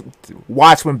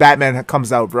 Watch when Batman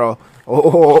comes out, bro.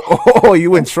 Oh,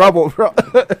 you in trouble, bro.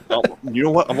 You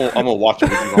know what? I'm gonna watch it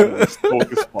with you. I'm gonna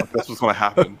focus. That's what's gonna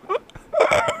happen.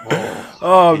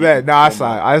 Oh man, no, I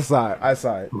saw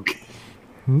it. Okay.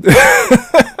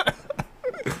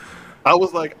 I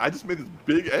was like, I just made this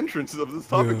big entrance of this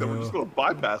topic that we're just gonna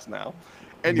bypass now.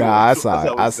 Anyway, nah, I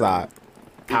saw it.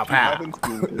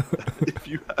 If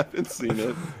you haven't seen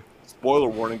it, spoiler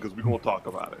warning, because we're gonna talk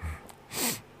about it.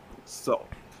 So,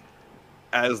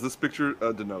 as this picture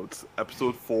denotes,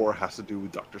 episode 4 has to do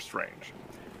with Doctor Strange.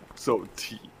 So,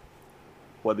 T,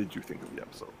 what did you think of the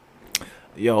episode?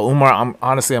 Yo, Umar, I'm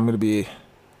gonna be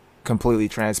completely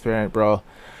transparent, bro.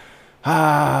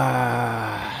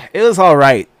 It was all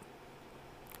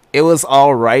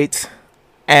right.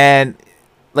 And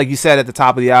like you said at the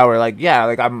top of the hour, like, yeah,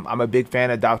 like I'm a big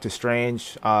fan of Doctor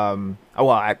Strange. I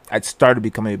started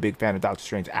becoming a big fan of Doctor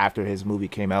Strange after his movie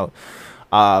came out.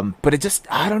 But it just,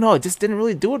 I don't know, it just didn't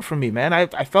really do it for me, man.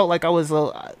 I felt like I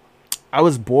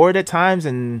was bored at times,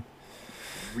 and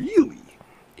really,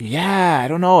 yeah, I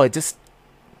don't know. I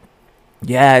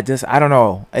don't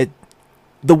know.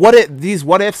 These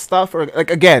what if stuff, or like,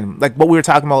 again, like what we were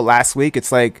talking about last week.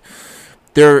 It's like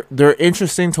they're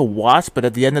interesting to watch, but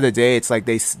at the end of the day, it's like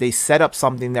they set up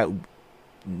something that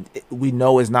we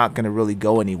know is not going to really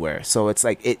go anywhere. So it's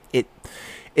like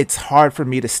it's hard for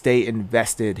me to stay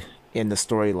invested in the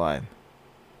storyline.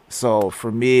 So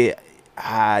for me,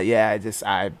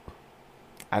 I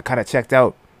kind of checked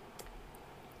out.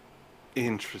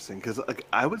 Interesting, because like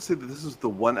I would say that this is the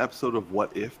one episode of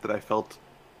What If that I felt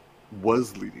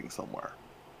was leading somewhere.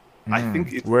 I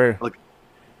think it's like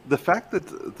the fact that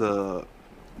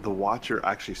the Watcher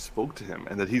actually spoke to him,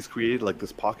 and that he's created like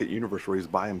this pocket universe where he's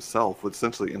by himself, with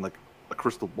essentially in like a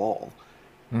crystal ball.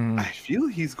 I feel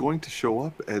he's going to show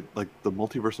up at like the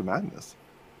Multiverse of Madness.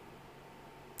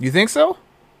 You think so?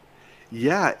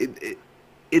 Yeah,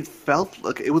 it felt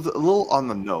like it was a little on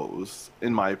the nose,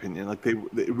 in my opinion. Like it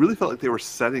really felt like they were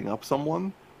setting up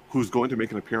someone who's going to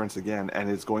make an appearance again, and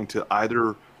is going to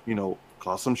either,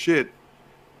 cause some shit,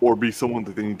 or be someone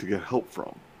that they need to get help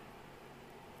from.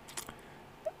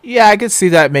 Yeah, I could see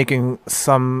that making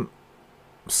some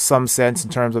sense in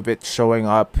terms of it showing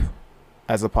up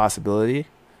as a possibility.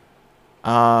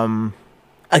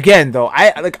 Again, though,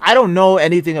 I don't know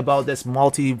anything about this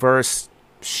multiverse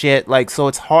shit, like, so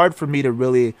it's hard for me to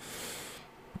really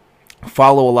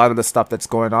follow a lot of the stuff that's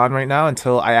going on right now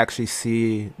until I actually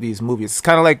see these movies. It's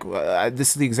kind of like this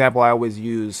is the example I always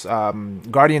use,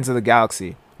 Guardians of the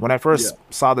Galaxy. When I first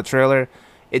saw the trailer,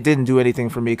 it didn't do anything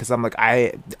for me, because I'm like,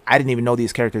 I didn't even know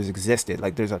these characters existed.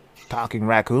 Like, there's a talking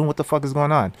raccoon. What the fuck is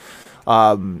going on?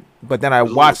 But then I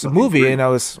watched the movie, and I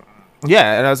was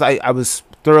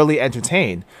thoroughly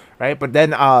entertained, right? But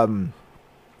then,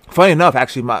 funny enough,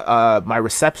 actually,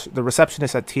 the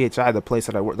receptionist at THI, the place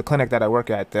that I work, the clinic that I work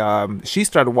at, she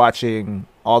started watching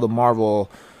all the Marvel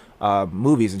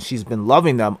movies, and she's been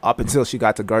loving them up until she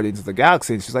got to Guardians of the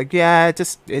Galaxy, and she's like, yeah,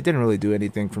 it didn't really do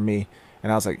anything for me.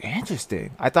 And I was like,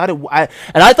 interesting. I thought it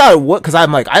would, because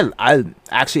I'm like, I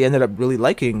actually ended up really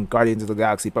liking Guardians of the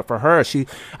Galaxy, but for her,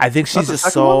 I think Not she's the just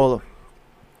second one? so.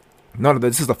 No,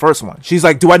 this is the first one. She's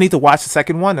like, do I need to watch the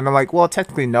second one? And I'm like, well,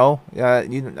 technically no. I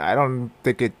don't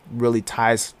think it really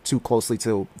ties too closely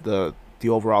to the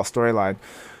overall storyline.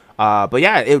 But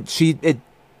yeah, it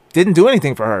didn't do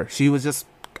anything for her. She was just,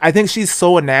 I think she's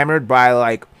so enamored by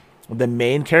like the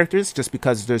main characters just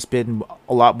because there's been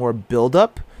a lot more build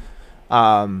up.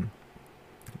 Um,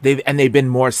 they've been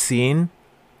more seen,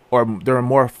 or they're a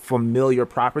more familiar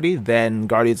property than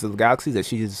Guardians of the Galaxy, that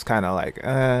she's just kind of like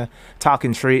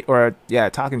talking tree, or yeah,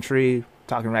 talking tree,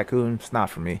 talking raccoon. It's not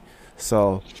for me.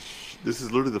 So, This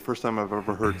is literally the first time I've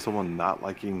ever heard someone not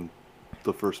liking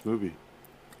the first movie.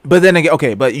 but then again,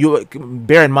 okay, but you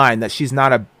bear in mind that she's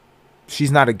not a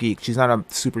geek. She's not a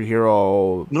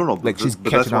superhero. No, no, Like, she's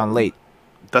but that's catching on late.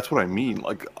 what I mean.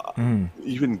 Like, Mm,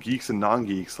 even geeks and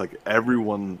non-geeks, like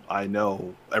everyone I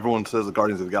know, everyone says the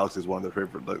Guardians of the Galaxy is one of their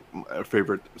favorite,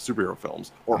 favorite superhero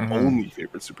films, or mm-hmm, only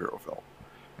favorite superhero film.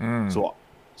 mm. So,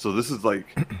 so this is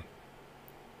like,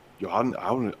 yo,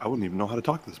 I wouldn't even know how to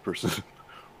talk to this person.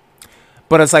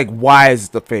 But it's like, why is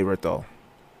the favorite though?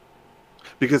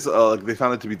 Because like they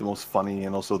found it to be the most funny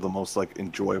and also the most like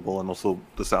enjoyable, and also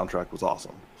the soundtrack was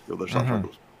awesome. Yo, their Mm-hmm,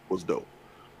 soundtrack was dope.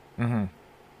 mm-hmm.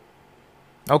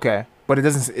 Okay, but it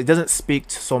doesn't speak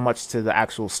so much to the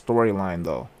actual storyline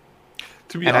though.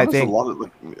 To be And I honest, think,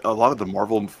 a lot of the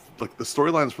Marvel, like the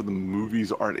storylines for the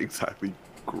movies aren't exactly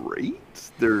great.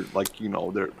 They're like,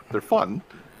 they're fun,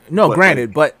 no, but like,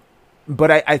 granted, but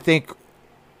I think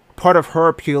part of her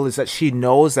appeal is that she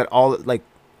knows that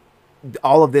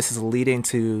all of this is leading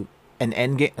to an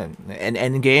end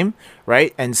game,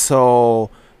 right? And so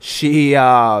she's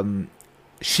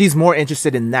more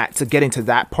interested in that, to getting to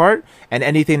that part, and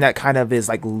anything that kind of is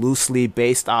like loosely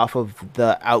based off of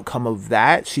the outcome of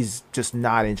that, she's just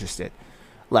not interested.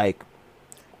 Like,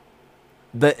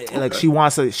 okay, she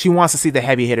wants to see the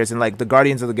heavy hitters, and like the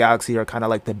Guardians of the Galaxy are kind of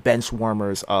like the bench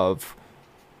warmers of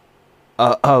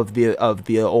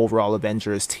the overall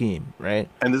Avengers team, right?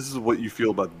 and this is what you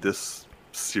feel about this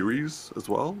series as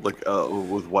well, like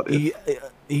with What Yeah,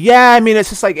 If. yeah, I mean, it's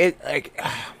just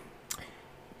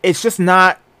it's just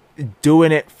not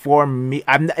doing it for me.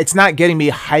 It's not getting me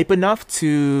hype enough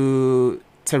to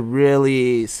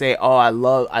really say, oh, I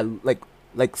like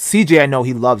CJ. I know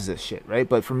he loves this shit, right?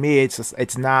 But for me,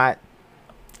 it's not.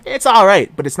 It's all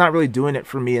right, but it's not really doing it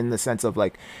for me in the sense of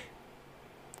like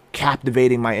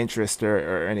captivating my interest,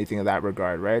 or anything of that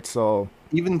regard, right? So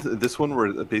Even this one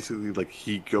where basically like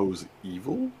he goes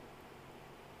evil.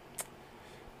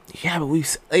 yeah, but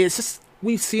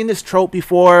we've seen this trope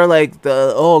before, like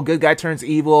the, oh, good guy turns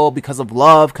evil because of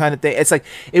love kind of thing. It's like,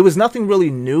 it was nothing really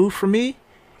new for me,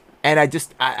 and I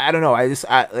don't know.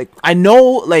 I know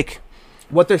like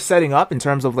what they're setting up in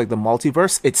terms of like the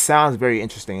multiverse. It sounds very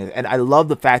interesting, and I love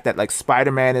the fact that like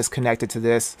Spider-Man is connected to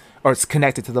this, or it's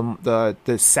connected to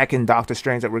the second Doctor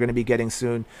Strange that we're going to be getting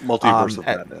soon. Multiverse of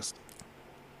Madness.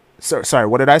 Sorry,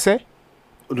 what did I say?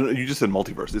 No, you just said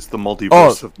multiverse. It's the Oh,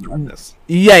 multiverse of madness.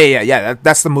 yeah.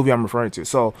 That's the movie I'm referring to.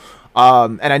 So,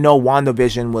 and I know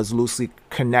WandaVision was loosely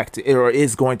connected, or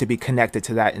is going to be connected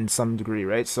to that in some degree,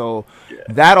 right? So, Yeah.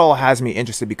 that all has me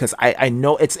interested, because I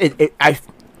know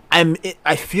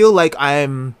I feel like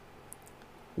I'm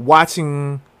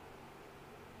watching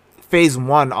phase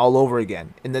one all over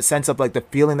again, in the sense of like the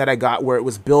feeling that I got where it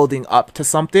was building up to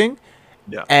something,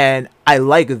 Yeah. and I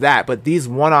like that. But these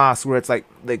one-offs where it's like,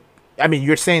 I mean,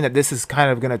 you're saying that this is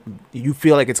kind of you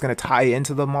feel like it's gonna tie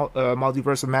into the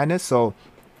multiverse of madness. So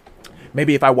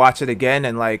maybe if I watch it again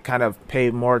and like kind of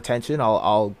pay more attention,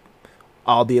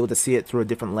 I'll be able to see it through a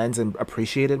different lens and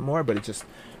appreciate it more. But it just,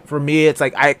 for me, it's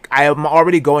like I am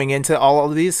already going into all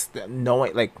of these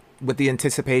knowing, like, with the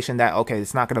anticipation that, okay,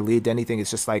 it's not gonna lead to anything.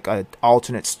 It's just like an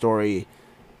alternate story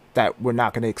that we're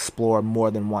not gonna explore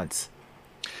more than once.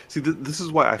 See, this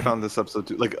is why I found this episode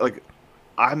too. Like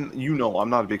I'm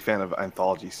not a big fan of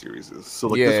anthology series. So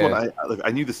like this one, Yeah. I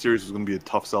knew the series was going to be a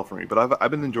tough sell for me, but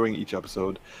I've been enjoying each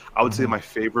episode. I would say Hmm. my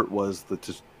favorite was the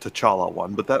T'Challa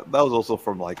one, but that was also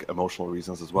from like emotional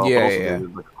reasons as well. But Yeah, also they yeah.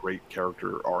 did like a great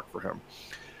character arc for him.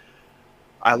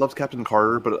 I loved Captain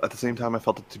Carter, but at the same time, I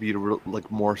felt it to be like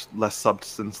less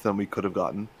substance than we could have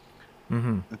gotten.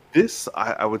 Hmm. This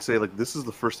I would say like this is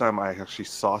the first time I actually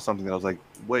saw something that I was like,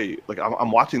 wait, like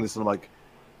I'm watching this and I'm like,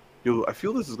 yo, I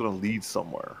feel this is going to lead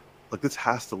somewhere. Like this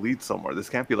has to lead somewhere. This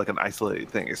can't be like an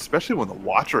isolated thing, especially when the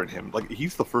Watcher and him, like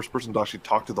he's the first person to actually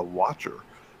talk to the Watcher.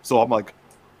 So I'm like,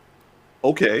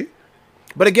 okay,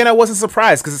 But again, I wasn't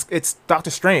surprised because it's Doctor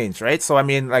Strange, right? So I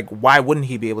mean, like, why wouldn't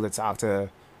he be able to talk to?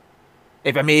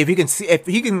 If he can see, if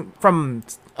he can from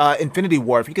Infinity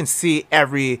War, if he can see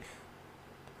every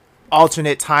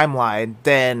alternate timeline,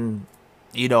 then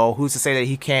who's to say that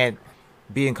he can't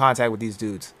be in contact with these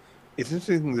dudes? It's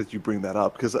interesting that you bring that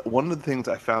up because one of the things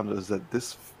I found is that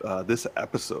this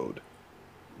episode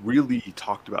really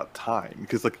talked about time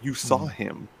because like you saw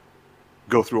him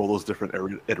go through all those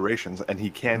different iterations, and he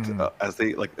can't as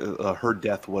they like her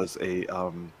death was a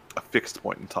fixed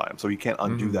point in time, so he can't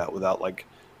undo that without like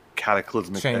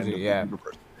cataclysmic end of the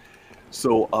universe.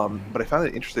 So, but I found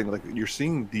it interesting. Like you're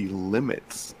seeing the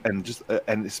limits, and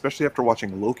and especially after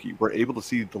watching Loki, we're able to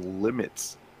see the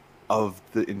limits of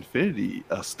the Infinity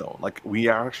Stone. Like we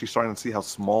are actually starting to see how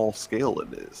small scale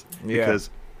it is, because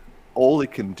all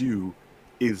it can do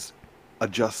is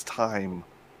adjust time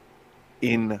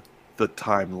in the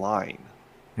timeline,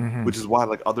 which is why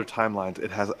like other timelines,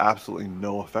 it has absolutely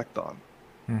no effect on.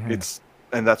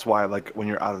 And that's why like when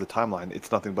you're out of the timeline,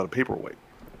 it's nothing but a paperweight.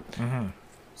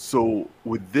 So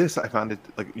with this, I found it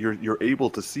like you're able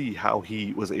to see how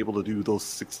he was able to do those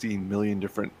 16 million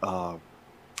different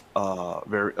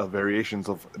variations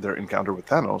of their encounter with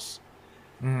Thanos,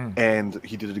 and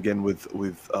he did it again with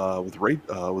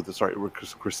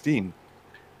Christine.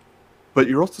 But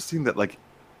you're also seeing that like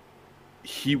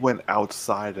he went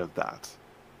outside of that,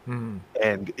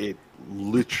 and it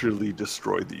literally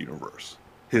destroyed the universe,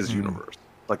 his universe.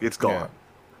 Like it's gone.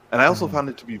 And I also found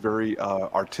it to be very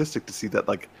artistic to see that,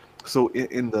 like, so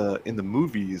in the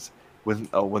movies,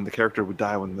 when the character would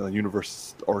die, when the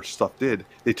universe or stuff did,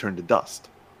 they turned to dust.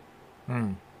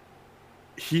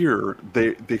 Here,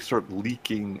 they start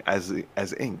leaking as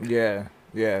ink. Yeah.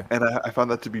 And I found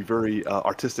that to be very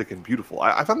artistic and beautiful.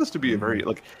 I found this to be a very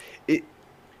like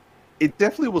it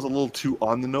definitely was a little too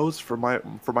on the nose for my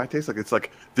taste. Like it's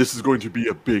like this is going to be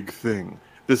a big thing.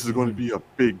 This is going to be a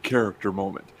big character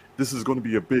moment. This is going to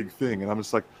be a big thing, and I'm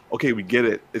just like, okay, we get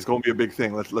it. It's going to be a big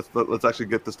thing. Let's actually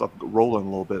get this stuff rolling a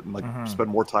little bit and like spend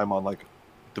more time on like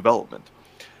development.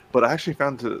 But I actually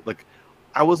found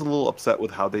I was a little upset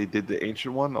with how they did the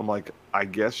Ancient One. I'm like, I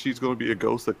guess she's going to be a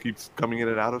ghost that keeps coming in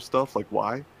and out of stuff. Like,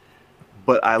 why?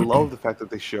 But I love the fact that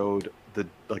they showed the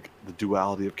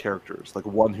duality of characters, like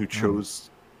one who chose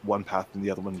one path and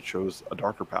the other one who chose a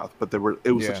darker path. But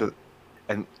it was such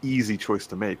an easy choice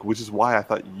to make, which is why I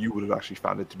thought you would have actually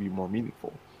found it to be more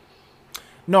meaningful.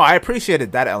 No, I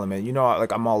appreciated that element.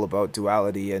 Like I'm all about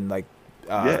duality and like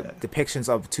depictions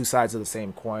of two sides of the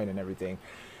same coin and everything.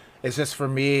 It's just for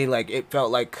me, like it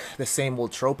felt like the same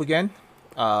old trope again.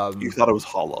 You thought it was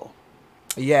hollow.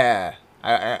 Yeah,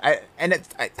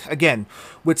 again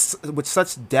with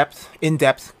such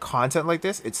in-depth content like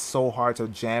this, it's so hard to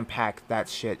jam pack that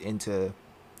shit into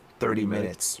 30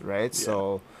 minutes, right? Yeah.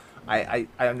 So I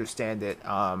understand it.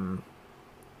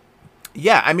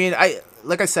 Yeah, I mean,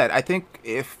 like I said, I think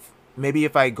if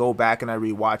I go back and I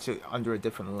rewatch it under a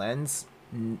different lens,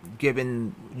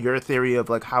 given your theory of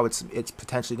like how it's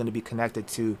potentially going to be connected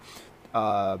to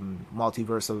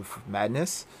Multiverse of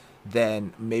Madness,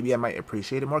 then maybe I might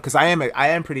appreciate it more, because I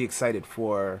am pretty excited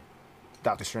for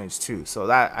Doctor Strange 2. So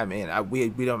that, I mean,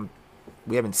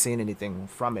 we haven't seen anything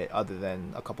from it other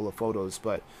than a couple of photos,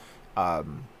 but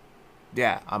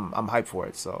yeah, I'm hyped for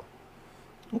it. So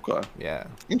okay, yeah,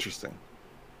 interesting.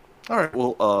 All right,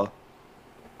 well,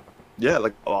 yeah,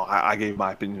 like I gave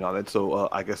my opinion on it, so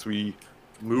I guess we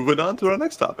moving on to our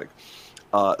next topic.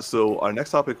 So our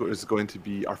next topic is going to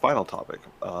be our final topic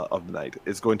of the night.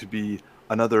 It's going to be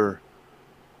another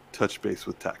touch base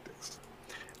with tactics,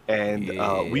 and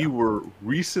we were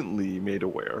recently made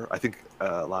aware, I think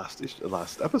last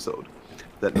episode,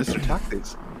 that Mr.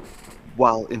 Tactics,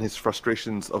 while in his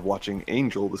frustrations of watching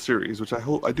Angel the series, which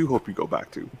I do hope you go back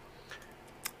to.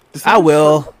 I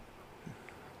will.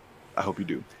 I hope you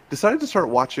do. Decided to start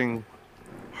watching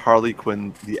Harley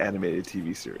Quinn the animated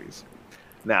TV series.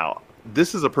 Now,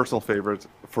 this is a personal favorite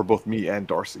for both me and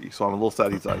Darcy, so I'm a little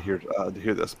sad he's not here to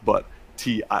hear this. But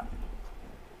T,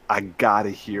 I gotta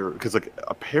hear, because like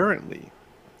apparently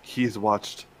he's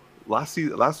watched last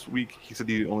week. He said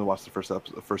he only watched the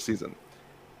first season,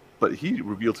 but he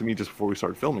revealed to me just before we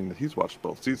started filming that he's watched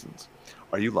both seasons.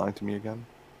 Are you lying to me again?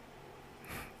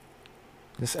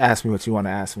 Just ask me what you want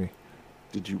to ask me.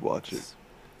 Did you watch it?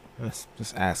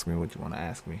 Just ask me what you want to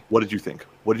ask me. What did you think?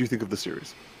 What did you think of the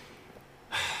series?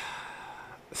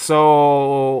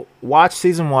 So, watch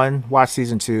season 1, watch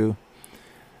season 2.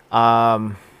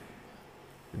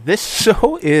 This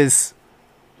show is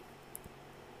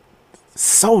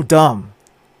so dumb.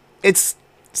 It's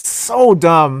so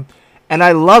dumb, and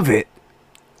I love it.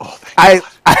 Oh,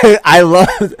 I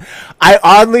love. I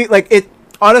oddly like it.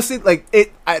 Honestly, like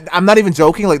it. I'm not even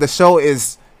joking. Like the show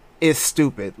is is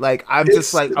stupid. Like I'm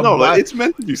just like I'm like, watching. it's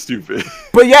meant to be stupid.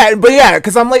 But yeah,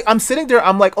 because I'm sitting there.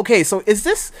 I'm like, okay, so is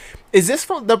this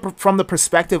from the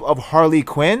perspective of Harley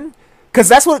Quinn? Because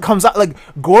that's what it comes out like.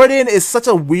 Gordon is such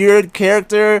a weird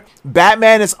character.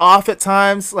 Batman is off at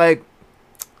times. Like,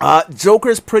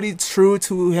 Joker's pretty true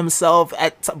to himself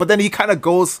but then he kind of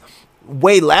goes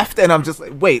way left, and I'm just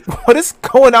like, wait, what is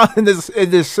going on in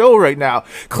this show right now?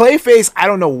 Clayface, I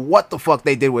don't know what the fuck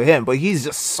they did with him, but he's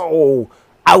just so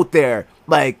out there.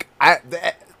 Like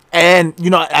and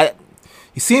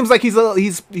he seems like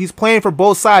he's playing for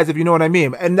both sides, if you know what I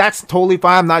mean, and that's totally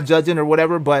fine. I'm not judging or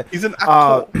whatever, but He's an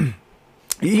actor.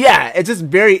 yeah, it's just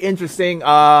very interesting. Who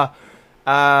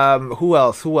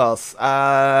else?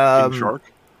 King Shark.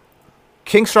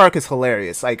 King Shark is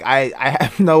hilarious. Like I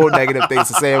have no negative things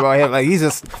to say about him. Like he's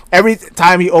just every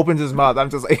time he opens his mouth, I'm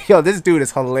just like, yo, this dude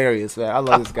is hilarious, man. I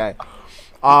love this guy.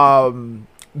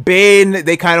 Bane,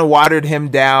 they kind of watered him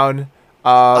down.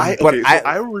 I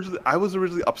was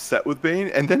originally upset with Bane,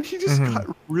 and then he just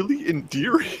got really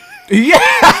endearing. Yeah,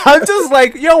 I'm just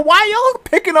like, yo, why y'all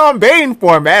picking on Bane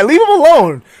for, man? Leave him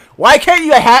alone. Why can't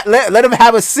you let him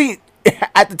have a seat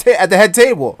at the head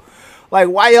table? Like,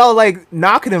 why y'all like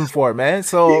knocking him for, man?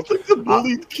 So he's like the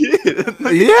bullied kid.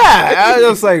 Yeah, I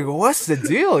was like, what's the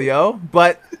deal, yo?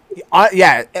 But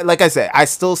yeah, like I said, I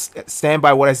still stand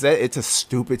by what I said. It's a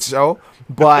stupid show,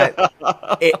 but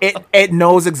it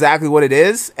knows exactly what it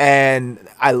is, and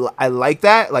I like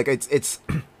that. Like it's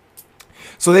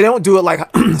so they don't do it like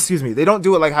excuse me, they don't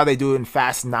do it like how they do it in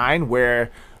Fast 9,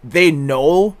 where they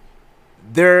know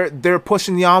they're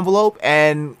pushing the envelope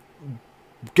and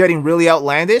getting really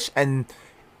outlandish, and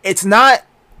it's not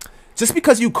just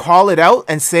because you call it out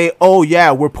and say, oh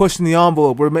yeah, we're pushing the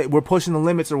envelope, we're pushing the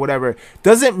limits or whatever,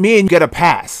 doesn't mean you get a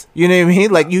pass. You know what I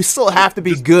mean? Like, you still have to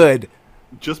be good.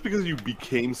 Just because you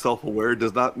became self-aware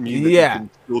does not mean that you can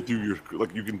still do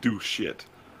you can do shit.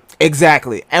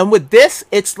 Exactly. And with this,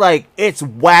 it's like, it's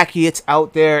wacky, it's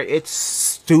out there, it's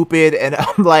stupid, and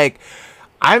I'm like,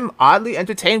 I'm oddly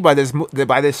entertained by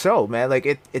this show, man. Like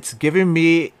it's giving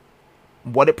me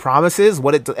what it promises,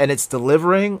 and it's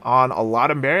delivering on a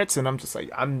lot of merits, and I'm just like,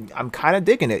 I'm kind of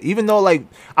digging it, even though like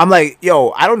I'm like,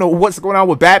 yo, I don't know what's going on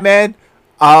with Batman.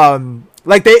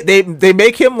 Like they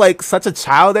make him like such a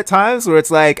child at times, where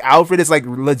it's like Alfred is like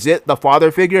legit the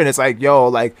father figure, and it's like, yo,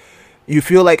 like you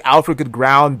feel like Alfred could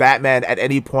ground Batman at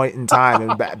any point in time,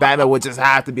 and Batman would just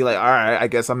have to be like, all right, I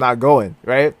guess I'm not going,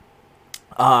 right?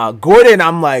 Gordon,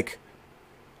 I'm like,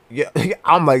 yeah,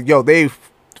 I'm like, yo, they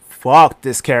fucked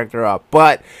this character up,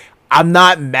 but I'm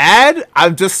not mad.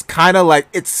 I'm just kind of like,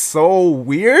 it's so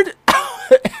weird.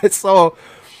 It's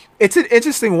an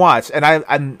interesting watch, and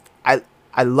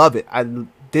I love it. I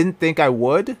didn't think I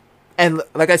would, and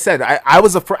like I said, I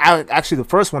was actually the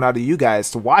first one out of you guys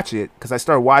to watch it, because I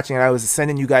started watching it. I was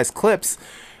sending you guys clips,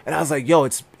 and I was like, yo,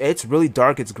 it's really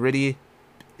dark, it's gritty,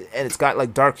 and it's got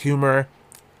like dark humor.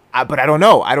 But I don't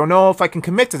know if I can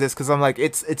commit to this, because I'm like,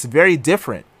 it's very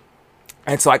different.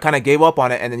 And so I kind of gave up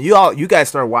on it, and then you guys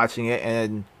started watching it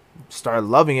and started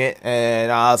loving it,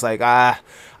 and I was like, I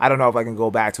don't know if I can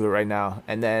go back to it right now.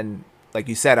 And then, like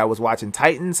you said, I was watching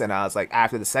Titans, and I was like,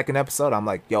 after the second episode, I'm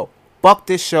like, yo, fuck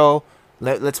this show,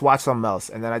 let's watch something else.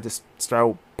 And then I just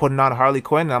started putting on Harley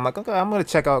Quinn, and I'm like, okay, I'm gonna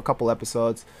check out a couple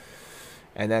episodes,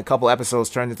 and then a couple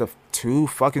episodes turned into 2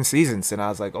 fucking seasons, and I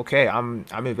was like, okay, I'm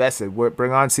invested.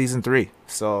 Bring on season 3.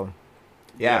 So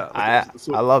yeah,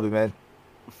 I love it, man.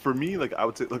 For me, like, I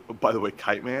would say, like, by the way,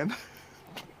 Kite Man.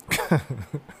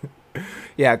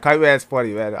 Yeah, Kite Man's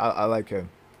funny, man. I like him.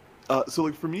 So,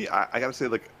 like, for me, I gotta say,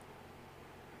 like,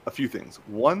 a few things.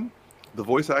 One, the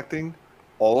voice acting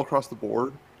all across the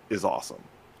board is awesome.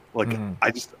 Like,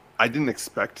 I didn't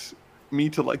expect me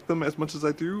to like them as much as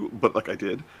I do, but, like, I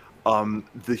did.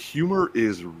 The humor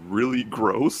is really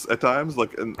gross at times,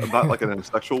 like, and not like in a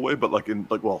sexual way, but like in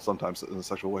like, well, sometimes in a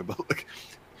sexual way, but like,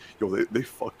 yo, they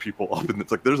fuck people up, and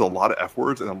it's like there's a lot of F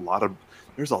words and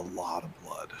there's a lot of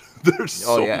blood. There's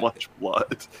so much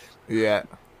blood. Yeah.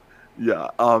 Yeah.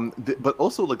 But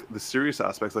also like the serious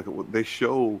aspects, like they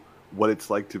show what it's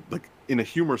like to, like, in a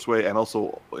humorous way, and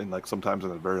also in like sometimes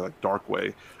in a very like dark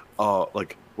way,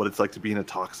 like what it's like to be in a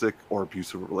toxic or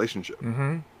abusive relationship.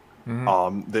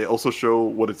 They also show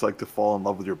what it's like to fall in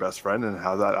love with your best friend, and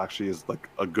how that actually is like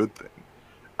a good thing.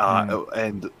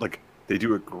 And like they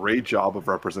do a great job of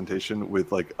representation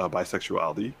with like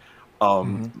bisexuality.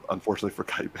 Unfortunately for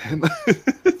Kite Man,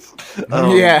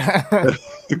 yeah,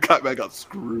 Kite Man got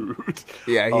screwed.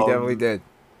 Yeah, he definitely did.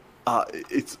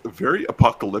 It's very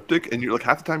apocalyptic, and you're like,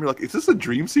 half the time you're like, is this a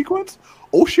dream sequence?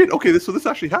 Oh shit, okay, so this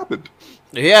actually happened.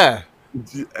 Yeah.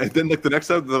 And then like the next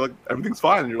episode, like everything's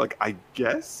fine, and you're like, I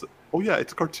guess. Oh yeah,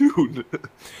 it's a cartoon.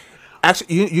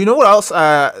 Actually, you know what else?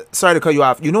 Sorry to cut you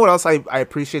off. You know what else I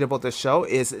appreciate about this show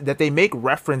is that they make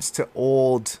reference to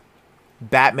old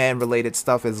Batman related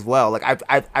stuff as well. Like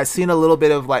I've seen a little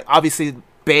bit of, like, obviously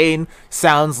Bane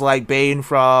sounds like Bane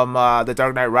from The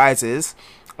Dark Knight Rises,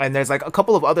 and there's like a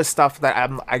couple of other stuff that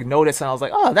I noticed, and I was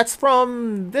like, oh, that's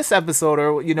from this episode,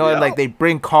 or and Yeah. like they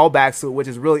bring callbacks to it, which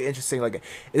is really interesting. Like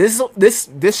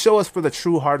this show is for the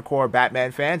true hardcore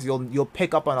Batman fans. You'll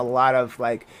pick up on a lot of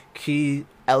like key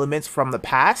elements from the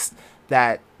past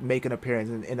that make an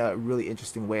appearance in a really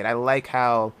interesting way, and I like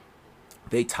how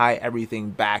they tie everything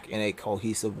back in a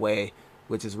cohesive way,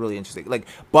 which is really interesting. Like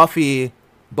Buffy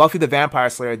the Vampire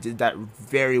Slayer did that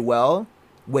very well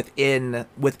within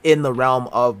the realm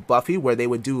of Buffy, where they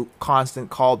would do constant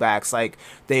callbacks. Like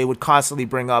they would constantly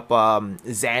bring up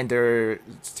Xander,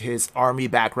 his army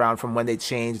background from when they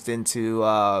changed into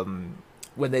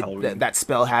when Halloween. that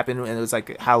spell happened and it was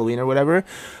like Halloween or whatever.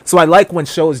 So I like when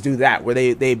shows do that, where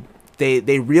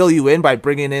they reel you in by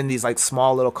bringing in these like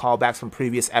small little callbacks from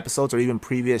previous episodes or even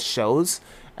previous shows,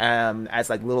 as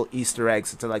like little Easter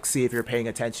eggs to like see if you're paying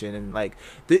attention, and like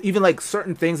even like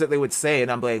certain things that they would say,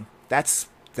 and I'm like, that's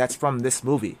from this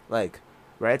movie, like,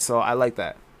 right? So I like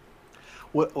that.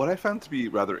 What I found to be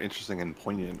rather interesting and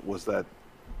poignant was that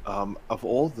of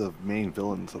all the main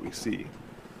villains that we see,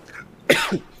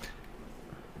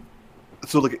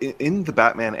 so like in the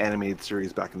Batman animated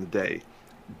series back in the day,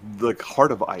 like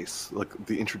Heart of Ice, like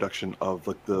the introduction of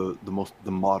like the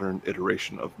modern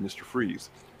iteration of Mr. Freeze,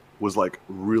 was like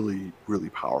really really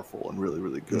powerful and really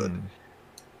really good, Mm.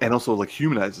 and also like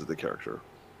humanizes the character.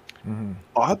 Hmm.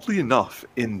 Oddly enough,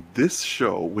 in this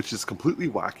show, which is completely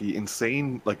wacky,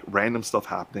 insane, like random stuff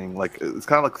happening, like it's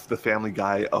kind of like the Family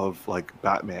Guy of like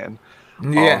Batman.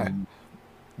 Yeah, Um,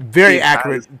 very it has,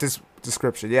 accurate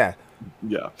description. Yeah.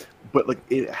 yeah, but like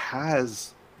it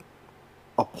has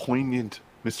a poignant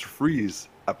Mr. Freeze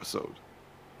episode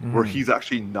where Hmm. he's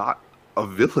actually not a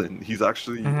villain; he's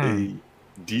actually Hmm. a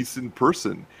decent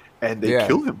person, and they Yeah.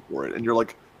 kill him for it, and you're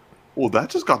like, "Well,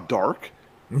 that just got dark."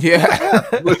 What the Yeah.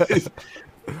 heck?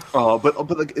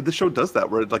 But like the show does that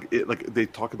where like they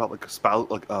talk about like spouse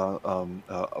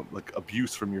like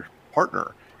abuse from your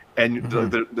partner, and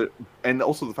Hmm. and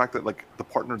also the fact that like the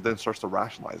partner then starts to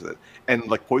rationalize it, and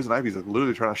like Poison Ivy's like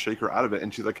literally trying to shake her out of it,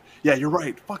 and she's like, yeah, you're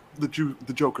right, fuck the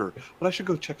Joker, but I should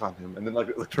go check on him, and then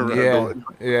like turn around and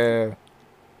Yeah. go. Yeah.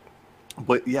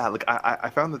 But yeah, like I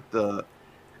found that the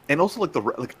and also like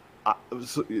like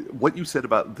so what you said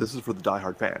about this is for the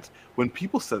diehard fans. When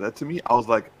people said that to me, I was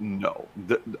like, no.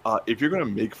 If you're gonna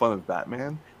make fun of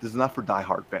Batman, this is not for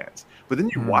diehard fans. But then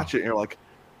you Mm. watch it and you're like,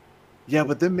 yeah,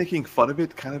 but them making fun of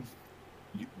it kind of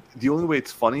the only way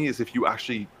it's funny is if you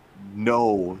actually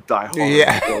know diehard.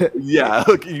 Yeah. Yeah,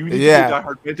 like you need to be a Yeah.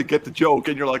 diehard fan to get the joke,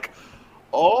 and you're like,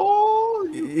 oh,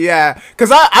 you. Yeah.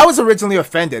 Because I was originally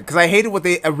offended because I hated what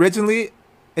they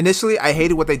initially, I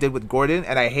hated what they did with Gordon,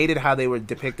 and I hated how they were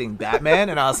depicting Batman,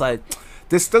 and I was like,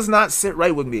 this does not sit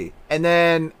right with me. And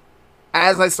then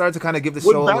as I started to kind of give the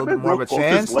When show a little bit Batman more of a broke both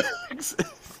his chance, legs, I was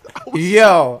so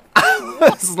yo, I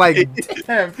was like,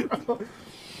 damn, bro.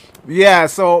 Yeah,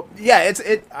 so yeah,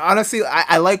 it honestly,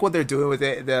 I like what they're doing with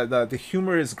it. The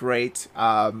humor is great.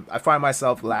 I find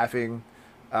myself laughing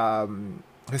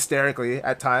hysterically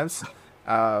at times.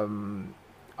 Um,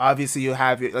 Obviously, you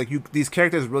have like you these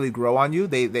characters really grow on you.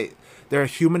 They're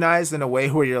humanized in a way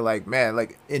where you're like, man,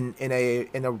 like in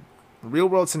a real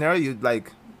world scenario,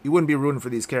 you wouldn't be rooting for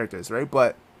these characters, right?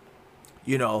 But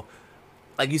you know,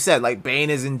 like you said, like Bane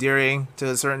is endearing to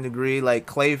a certain degree. Like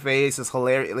Clayface is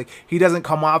hilarious. Like he doesn't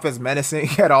come off as menacing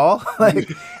at all. Like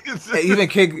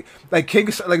even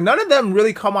like none of them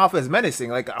really come off as menacing.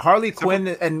 Like Harley Except for Quinn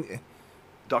and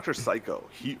Dr. Psycho.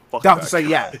 He fucked Doctor that Say,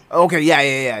 yeah, guy. okay,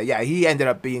 yeah. He ended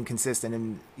up being consistent,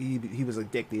 and he was a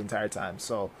dick the entire time.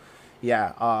 So,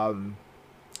 yeah, He was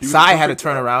a Psy had to perfect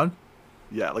turn around.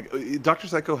 yeah, like Dr.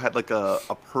 Psycho had like a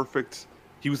perfect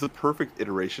he was the perfect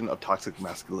iteration of toxic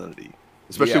masculinity.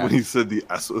 Especially when Yeah, he said the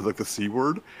S like the C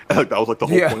word. And like that was like the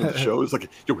whole point of the yeah, show. It's like,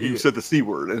 yo, he yeah, said the C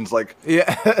word. And it's like,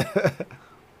 yeah.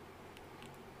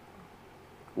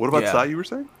 what about Yeah. Sai you were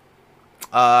saying?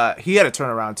 He had to turn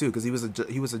around too because he was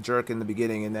a jerk in the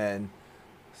beginning, and then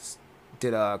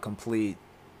did a complete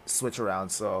switch around.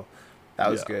 So that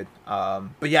was Yeah. good.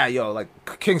 But yeah, yo, like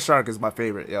King Shark is my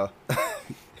favorite, yo.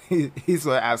 He's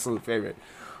my absolute favorite.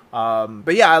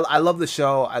 But yeah, I love the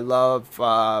show. I love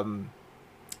all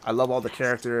the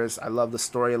characters. I love the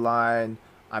storyline.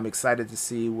 I'm excited to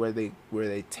see where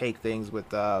they take things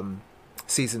with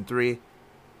season 3.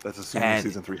 That's assuming And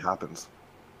season 3 happens.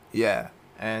 yeah,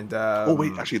 And Oh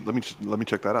wait, actually, let me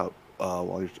check that out.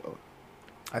 While you're,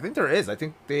 I think there is. I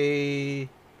think they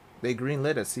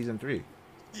greenlit a season 3.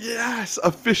 yes,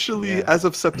 officially Yeah. as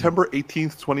of September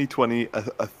 18th, 2020,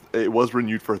 it was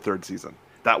renewed for a third season.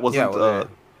 That Yeah. wasn't. Well,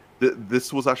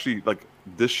 This was actually like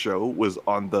this show was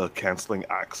on the canceling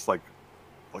acts like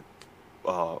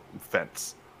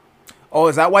fence. oh,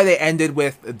 is that why they ended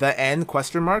with the end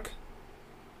question mark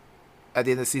at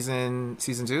the end of season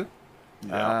 2?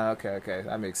 Yeah. Okay,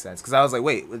 that makes sense. Because I was like,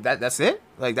 wait, that's it?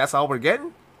 Like that's all we're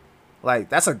getting? Like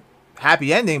that's a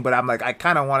happy ending, but I'm like, I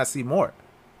kind of want to see more.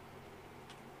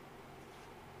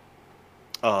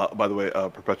 By the way,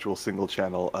 Perpetual Single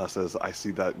Channel says I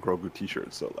see that Grogu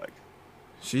T-shirt. So like,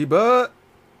 Sheba.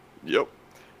 yep.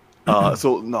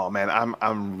 So no, man,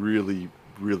 I'm really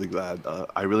glad.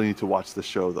 I really need to watch this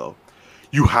show though.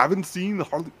 You haven't seen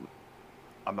Harley?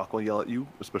 I'm not going to yell at you,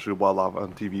 especially while I'm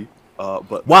on TV.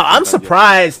 But Wow, I'm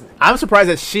surprised. I'm surprised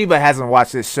that Sheba hasn't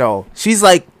watched this show. She's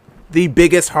like the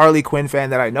biggest Harley Quinn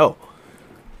fan that I know.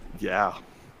 Yeah.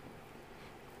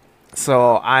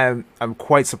 So I'm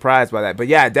quite surprised by that. But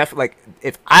yeah, definitely. Like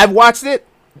if I've watched it,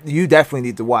 you definitely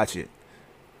need to watch it.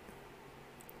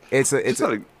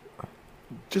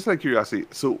 Just out of curiosity,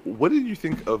 so what did you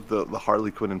think of the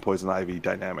Harley Quinn and Poison Ivy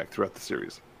dynamic throughout the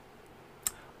series?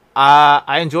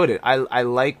 I enjoyed it. I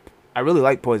really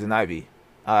like Poison Ivy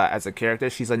as a character.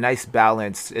 She's a nice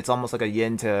balance. It's almost like a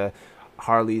yin to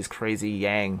Harley's crazy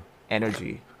yang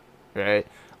energy, right?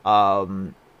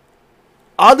 Oddly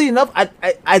enough,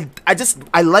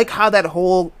 I like how that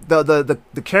whole the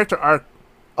character arc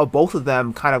of both of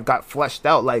them kind of got fleshed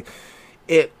out. Like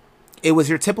it was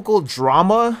your typical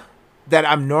drama that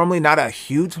I'm normally not a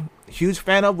huge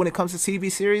fan of when it comes to TV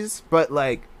series, but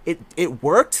like it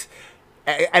worked.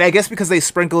 And I guess because they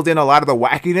sprinkled in a lot of the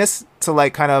wackiness to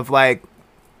like kind of like,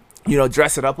 you know,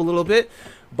 dress it up a little bit.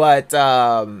 But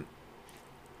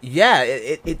yeah,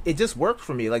 it just worked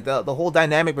for me. Like the whole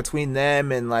dynamic between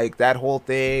them and like that whole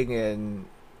thing. And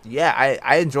yeah,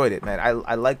 I enjoyed it, man.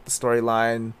 I liked the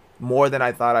storyline more than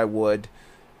I thought I would.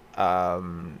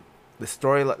 The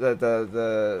story,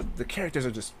 the characters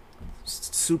are just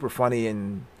super funny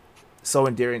and so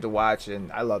endearing to watch.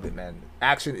 And I love it, man.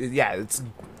 Action, yeah, it's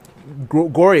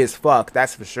gory as fuck,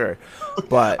 that's for sure.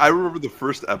 But I remember the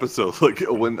first episode, like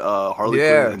when Harley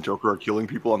Quinn and Joker are killing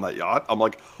people on that yacht. I'm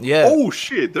like, oh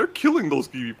shit, they're killing those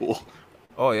people.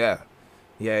 Oh yeah.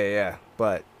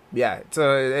 But yeah,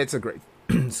 it's a great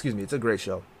excuse me, it's a great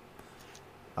show.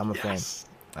 I'm a fan.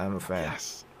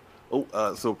 Yes.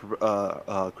 Oh, so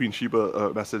Queen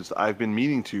Sheba messaged, I've been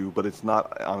meaning to, but it's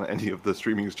not on any of the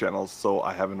streaming channels, so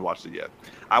I haven't watched it yet.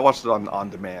 I watched it on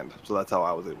demand, so that's how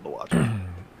I was able to watch it.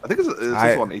 I think it's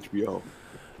also on HBO.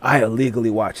 I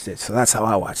illegally watched it, so that's how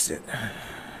I watched it.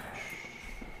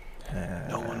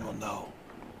 No one will know.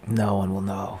 No one will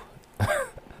know.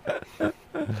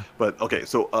 But okay,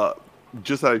 so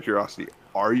just out of curiosity,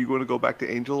 are you going to go back to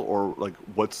Angel, or like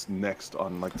what's next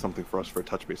on like something for us for a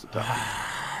touch base attack?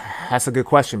 That's a good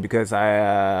question because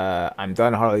I'm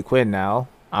done Harley Quinn now.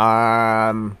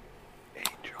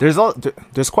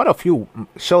 There's quite a few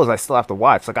shows I still have to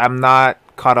watch. Like I'm not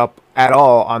caught up at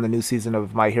all on the new season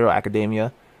of My Hero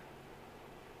Academia.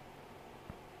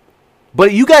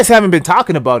 But you guys haven't been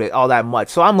talking about it all that much,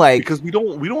 so I'm like, because we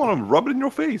don't want to rub it in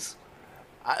your face.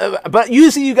 But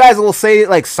usually you guys will say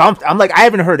like something. I'm like, I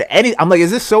haven't heard any. I'm like,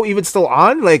 is this show even still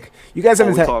on? Like, you guys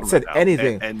haven't said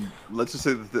anything. And let's just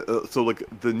say that so like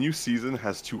the new season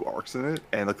has 2 arcs in it,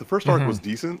 and like the first arc was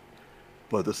decent,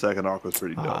 but the second arc was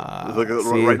pretty dumb.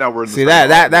 Right now we're in the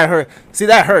that hurt. See,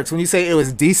 that hurts when you say it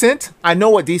was decent. I know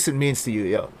what decent means to you,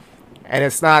 yo, and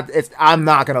it's not. I'm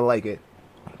not gonna like it.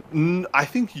 I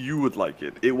think you would like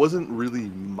it. It wasn't really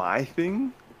my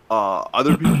thing.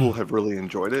 Other people have really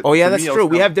enjoyed it. Oh yeah, that's true.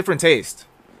 We have different taste.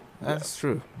 That's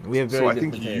true. We have very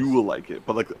different taste. So I think you will like it.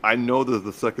 But like, I know that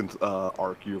the second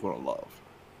arc you're gonna love.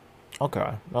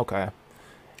 Okay.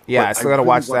 Yeah, I still gotta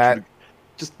watch that.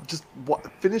 Just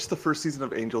finish the first season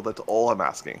of Angel. That's all I'm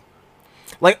asking.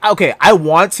 Like, okay, I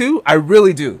want to. I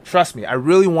really do. Trust me. I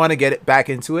really want to get it back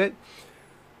into it.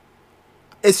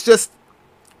 It's just,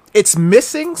 it's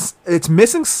missing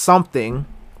something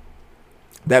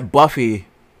that Buffy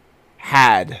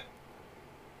had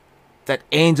that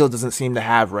Angel doesn't seem to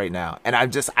have right now. And I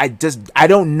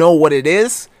don't know what it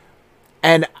is.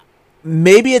 And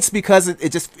maybe it's because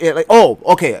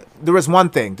there was one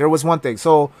thing.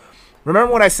 So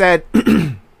remember when I said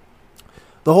the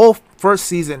whole first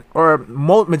season or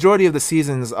majority of the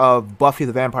seasons of Buffy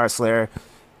the Vampire Slayer,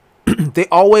 they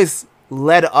always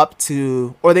led up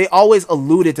to, or they always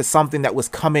alluded to something that was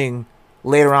coming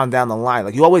later on down the line.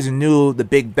 Like you always knew the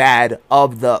big bad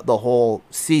of the whole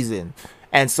season,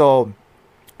 and so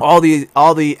all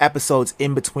the episodes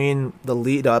in between the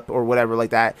lead up or whatever like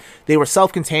that, they were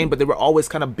self-contained, but they were always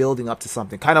kind of building up to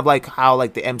something, kind of like how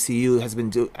like the MCU has been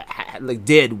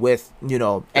did with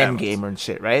Endgame and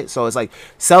shit, right? So it's like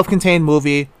self-contained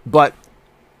movie, but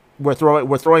we're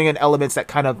throwing in elements that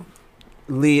kind of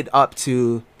lead up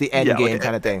to the end game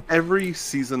kind of thing. Every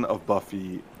season of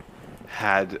Buffy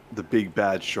had the big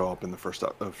bad show up in the first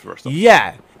episode.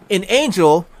 Yeah, in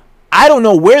Angel, I don't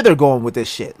know where they're going with this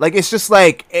shit. Like, it's just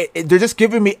like they're just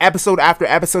giving me episode after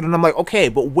episode, and I'm like, okay,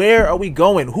 but where are we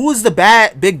going? Who is the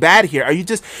big bad here? Are you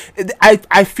just?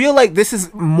 I feel like this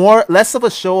is less of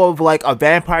a show of like a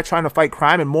vampire trying to fight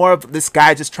crime, and more of this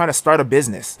guy just trying to start a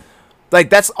business. Like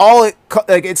that's all.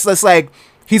 It's just like.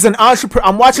 He's an entrepreneur.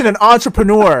 I'm watching an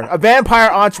entrepreneur, a vampire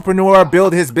entrepreneur,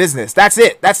 build his business. That's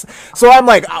it. So I'm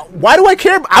like, why do I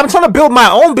care? I'm trying to build my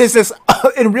own business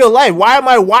in real life. Why am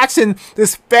I watching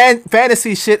this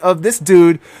fantasy shit of this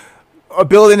dude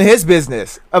building his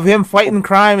business, of him fighting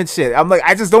crime and shit? I'm like,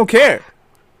 I just don't care.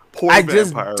 I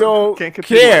just don't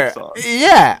care.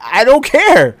 Yeah, I don't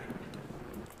care.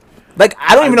 Like,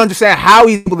 I don't even understand how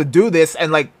he's able to do this, and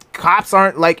like, cops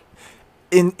aren't like.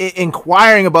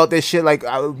 Inquiring about this shit, like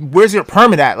where's your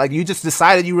permit at? Like you just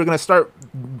decided you were gonna start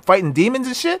fighting demons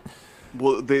and shit.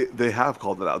 Well, they have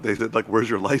called it out. They said like, "Where's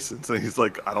your license?" And he's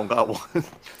like, "I don't got one."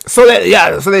 So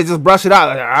they just brush it out.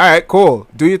 Like, all right, cool.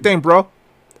 Do your thing, bro.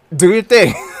 Do your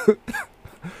thing.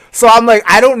 So I'm like,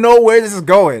 I don't know where this is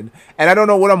going, and I don't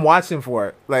know what I'm watching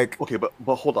for. Like, okay, but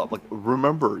hold on. Like,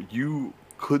 remember, you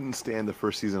couldn't stand the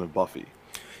first season of Buffy.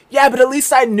 Yeah, but at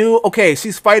least I knew. Okay,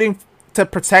 she's fighting to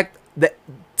protect the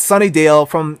Sunnydale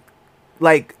from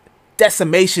like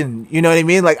decimation, you know what I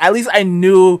mean? Like at least I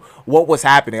knew what was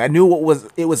happening. I knew what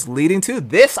it was leading to.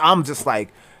 This I'm just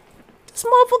like, this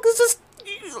motherfucker's just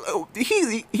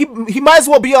he might as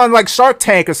well be on like Shark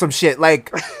Tank or some shit. Like,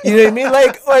 you know what I mean?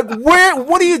 Like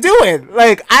what are you doing?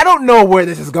 Like I don't know where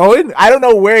this is going. I don't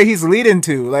know where he's leading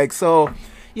to. Like so,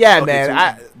 yeah, okay,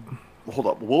 man. So, hold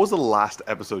up. What was the last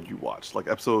episode you watched? Like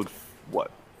episode what?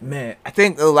 Man, I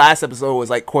think the last episode was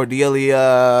like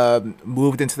Cordelia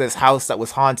moved into this house that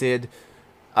was haunted.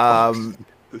 Did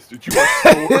you watch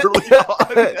so early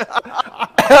on?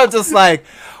 I'm just like,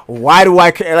 why do I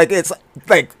care? Like it's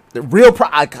like real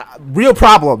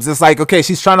problems. It's like, okay,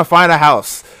 she's trying to find a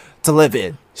house to live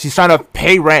in. She's trying to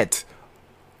pay rent.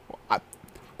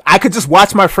 I could just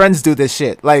watch my friends do this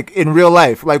shit, like in real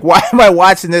life. Like, why am I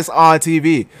watching this on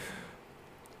TV?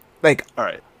 Like, all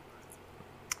right.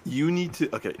 You need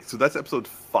to... Okay, so that's episode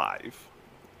 5.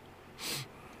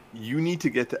 You need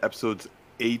to get to episodes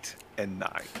 8 and 9.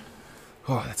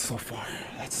 Oh, that's so far.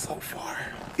 That's so far.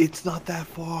 It's not that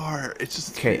far. It's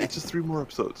just okay. It's just 3 more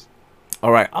episodes.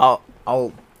 All right,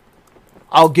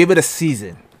 I'll give it a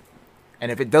season,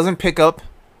 and if it doesn't pick up,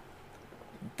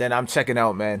 then I'm checking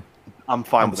out, man. I'm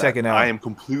fine with that. Out. I am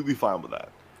completely fine with that.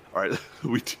 All right,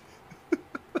 all right.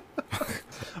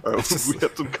 We have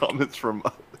some comments from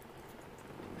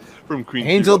Queen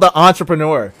Angel the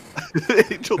Entrepreneur.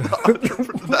 Angel the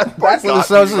Entrepreneur. That's what the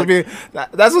show should be.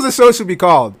 That's what the show should be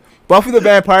called. Buffy the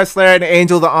Vampire Slayer and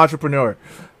Angel the Entrepreneur.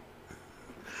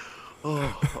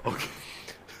 Oh, okay.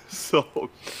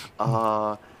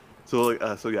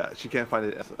 So yeah, she can't find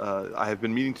it. I have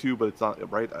been meaning to, but it's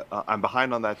not right. I'm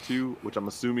behind on that too, which I'm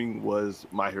assuming was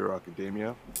My Hero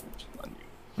Academia.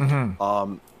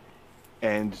 Mm-hmm.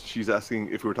 And she's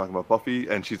asking if we were talking about Buffy,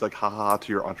 and she's like, haha,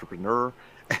 to your entrepreneur.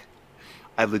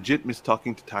 I legit miss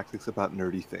talking to Tactics about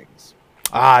nerdy things.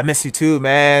 Ah, I miss you too,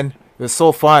 man. It was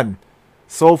so fun.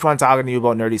 So fun talking to you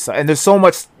about nerdy stuff. And there's so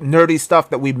much nerdy stuff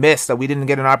that we missed that we didn't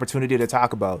get an opportunity to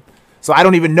talk about. So I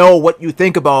don't even know what you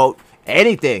think about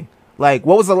anything. Like,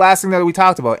 what was the last thing that we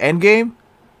talked about? Endgame?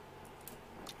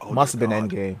 Oh, must have been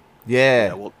Endgame.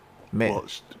 Yeah. Well,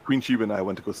 Queen Sheba and I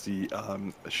went to go see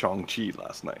Shang-Chi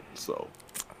last night, so...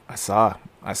 I saw.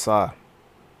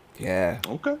 Yeah.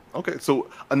 Okay. So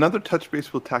another touch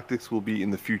base with Tactics will be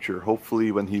in the future,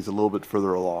 hopefully when he's a little bit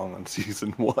further along on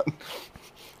season 1.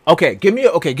 Okay, give me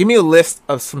a list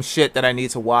of some shit that I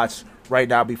need to watch right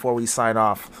now before we sign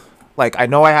off. Like, I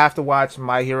know I have to watch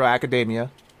My Hero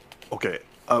Academia. Okay.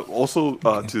 Also,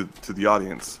 to the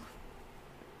audience,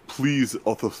 please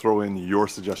also throw in your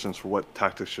suggestions for what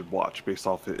Tactics should watch based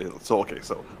off it. So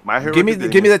My Hero Academia.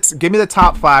 Give me the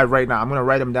top 5 right now. I'm gonna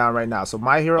write them down right now. So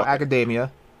My Hero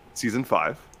Academia, season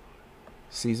 5.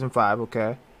 Season 5.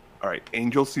 Okay. All right.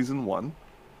 Angel season 1.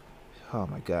 Oh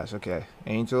my gosh. Okay.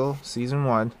 Angel season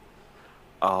 1.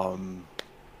 Oh,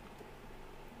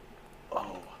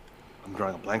 I'm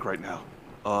drawing a blank right now.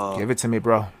 Give it to me,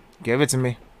 bro. Give it to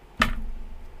me.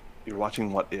 You're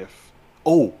watching What If.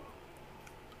 Oh,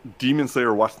 Demon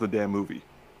Slayer watched the damn movie.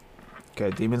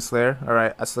 Okay, Demon Slayer. All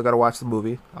right, I still gotta watch the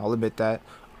movie. I'll admit that.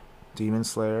 Demon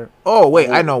Slayer. Oh wait,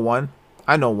 I Oh, know one.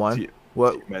 I know one. T-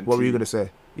 What were you TMNT. gonna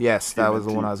say? Yes, that was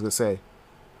the one TMNT. I was gonna say.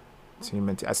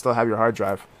 TMNT. I still have your hard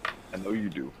drive. I know you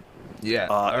do. Yeah.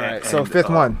 All And, right. So fifth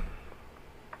one.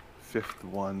 fifth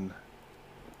one.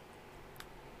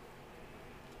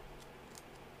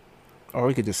 Or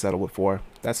we could just settle with four.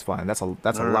 That's fine. That's a No, no,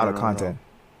 lot no, of no, no. content.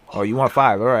 Oh, you want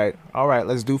five? All right. All right.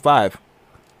 Let's do five.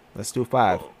 Let's do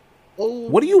five. Oh.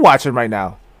 What are you watching right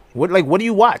now? What do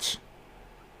you watch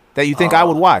that you think I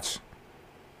would Uh, watch?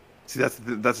 See, that's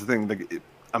the thing. Like,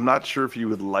 I'm not sure if you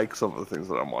would like some of the things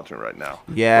that I'm watching right now.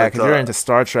 Yeah, But because you're into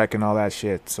Star Trek and all that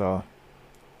shit. So,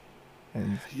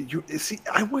 and you see,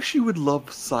 I wish you would love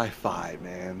sci-fi,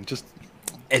 man. Just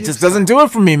it give just doesn't do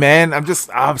it for me, man.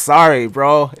 I'm sorry,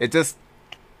 bro. It just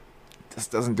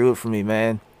doesn't do it for me,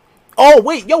 man. Oh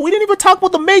wait, yo, we didn't even talk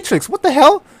about the Matrix. What the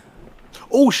hell?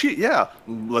 Oh shit, yeah.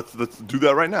 Let's do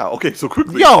that right now. Okay, so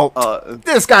quickly. Yo,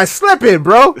 this guy's slipping,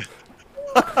 bro.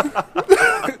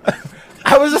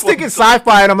 I was just thinking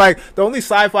sci-fi, and I'm like, the only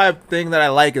sci-fi thing that I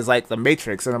like is like the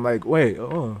Matrix, and I'm like, wait,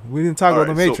 oh, we didn't talk All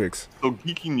about the right, Matrix. so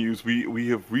geeky news. We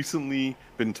have recently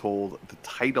been told the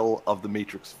title of the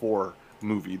Matrix 4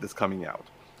 movie that's coming out.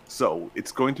 So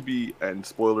it's going to be, and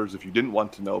spoilers if you didn't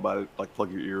want to know about it, like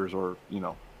plug your ears or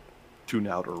tune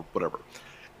out or whatever.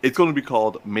 It's going to be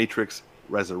called Matrix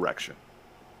Resurrection.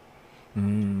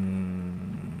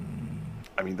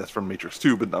 I mean, that's from Matrix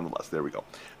 2, but nonetheless, there we go.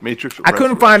 Matrix I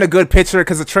couldn't find a good picture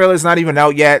because the trailer's not even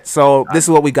out yet. So this is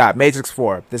what we got: Matrix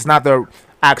 4. It's not the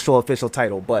actual official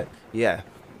title, but yeah.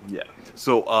 Yeah.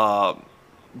 So,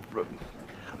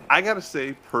 I gotta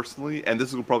say personally, and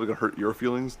this is probably gonna hurt your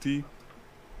feelings, T.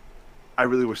 I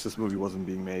really wish this movie wasn't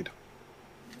being made.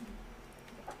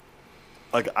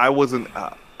 Like, I wasn't.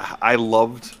 I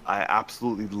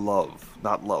absolutely loved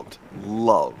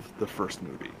the first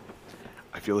movie.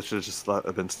 I feel it should have just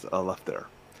been left there.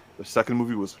 The second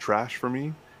movie was trash for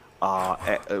me,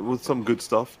 with some good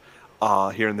stuff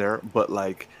here and there, but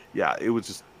like, yeah, it was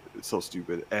just so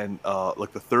stupid. And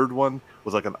like the third one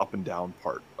was like an up and down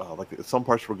part. Like some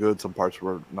parts were good, some parts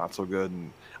were not so good,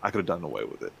 and I could have done away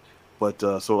with it. But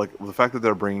so like the fact that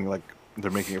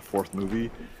they're making a fourth movie.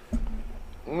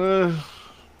 eh,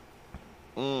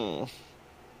 mm.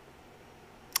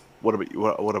 What about you?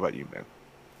 What about you, man?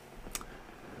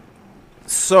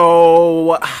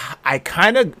 So I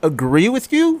kind of agree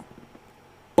with you,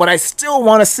 but I still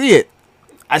want to see it.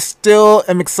 I still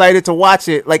am excited to watch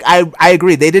it. Like I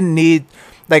agree. They didn't need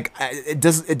it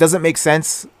doesn't make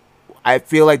sense. I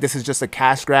feel like this is just a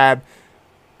cash grab.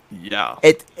 Yeah.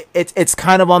 It's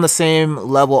kind of on the same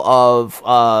level of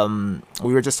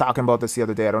we were just talking about this the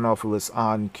other day. I don't know if it was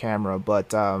on camera,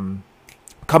 but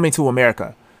Coming to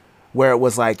America, where it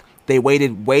was like they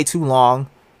waited way too long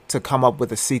to come up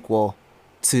with a sequel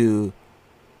to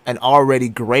an already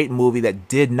great movie that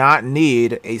did not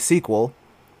need a sequel,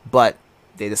 but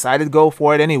they decided to go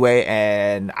for it anyway.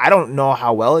 And I don't know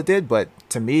how well it did, but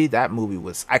to me, that movie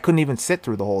was, I couldn't even sit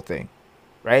through the whole thing.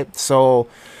 Right. So,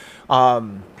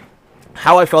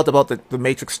 how I felt about the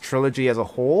Matrix trilogy as a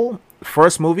whole,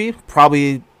 first movie,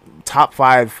 probably top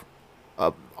five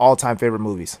all time favorite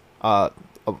movies.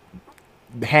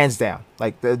 Hands down.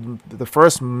 Like the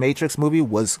first Matrix movie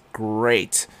was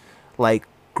great. Like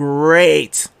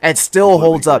great. And still Completely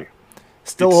holds up. agree.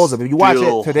 Still It holds up. If you watch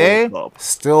still it today, holds up.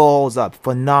 still holds up.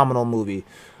 Phenomenal movie.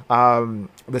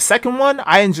 The second one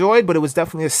I enjoyed, but it was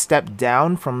definitely a step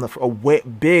down from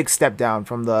big step down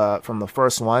from the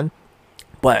first one.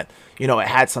 But you know, it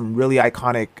had some really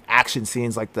iconic action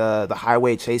scenes, like the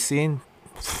highway chase scene.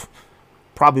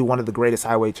 Probably one of the greatest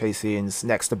highway chase scenes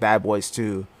next to Bad Boys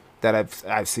 2 that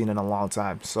I've seen in a long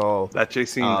time. So That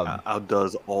chase scene um,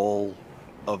 outdoes all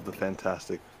of the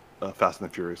fantastic Fast and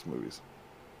the Furious movies.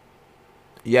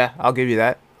 yeah, I'll give you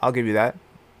that. I'll give you that.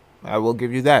 I will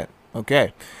give you that.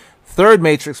 Okay. Third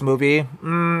Matrix movie,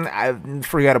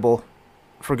 forgettable.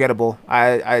 Forgettable.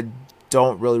 I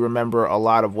don't really remember a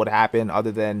lot of what happened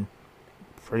other than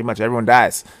pretty much everyone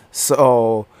dies.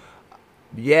 So,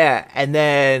 yeah. And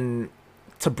then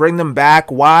to bring them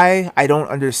back, why? I don't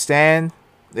understand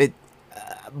it,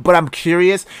 but I'm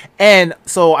curious. And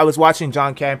so I was watching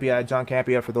John Campea. John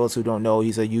Campea, for those who don't know,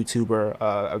 he's a YouTuber,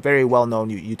 a very well-known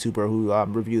YouTuber who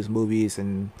reviews movies,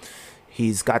 and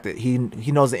he's got he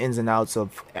knows the ins and outs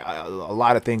of a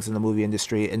lot of things in the movie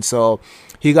industry. And so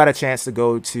he got a chance to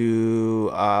go to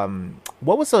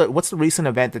what's the recent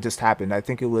event that just happened? I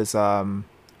think it was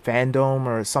Fandom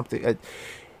or something.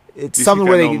 it's DC something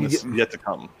where Fandom they. is yet to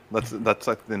come. That's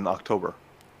like in October.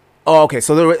 Oh, okay.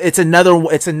 So it's another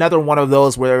one of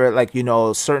those where like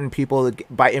certain people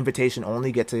by invitation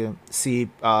only get to see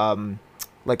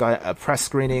like a press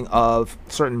screening of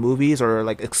certain movies or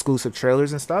like exclusive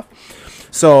trailers and stuff.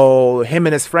 So him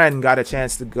and his friend got a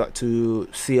chance to go to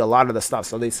see a lot of the stuff.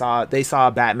 So they saw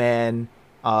Batman,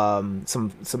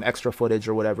 some extra footage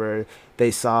or whatever.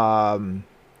 They saw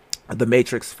the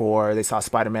Matrix 4. They saw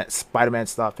Spider-Man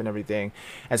stuff and everything.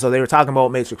 And so they were talking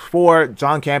about Matrix 4.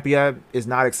 John Campea is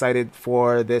not excited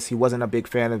for this. He wasn't a big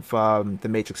fan of the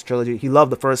Matrix trilogy. He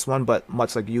loved the first one, but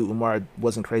much like you, Umar,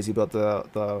 wasn't crazy about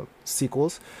the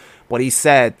sequels. But he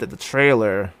said that the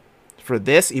trailer for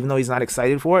this, even though he's not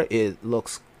excited for it, it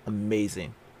looks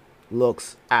amazing.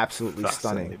 Looks absolutely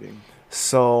stunning.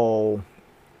 So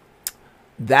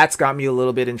that's got me a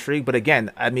little bit intrigued. But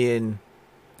again, I mean,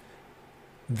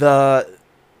 the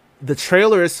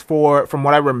trailers from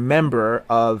what I remember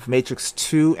of Matrix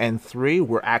 2 and 3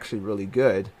 were actually really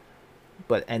good,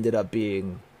 but ended up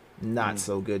being not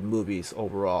so good movies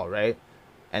overall, right?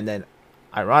 And then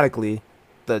ironically,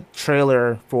 the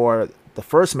trailer for the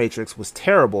first Matrix was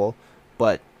terrible,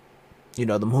 but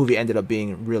the movie ended up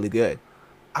being really good.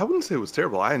 I wouldn't say it was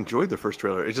terrible. I enjoyed the first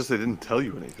trailer. It's just they didn't tell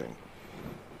you anything.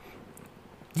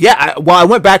 Yeah, I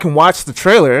went back and watched the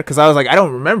trailer because I was like, I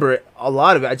don't remember a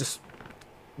lot of it. I just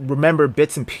remember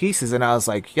bits and pieces, and I was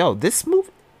like, yo, this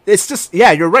movie, it's just,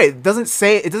 yeah, you're right. It doesn't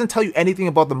tell you anything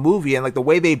about the movie, and like the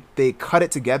way they cut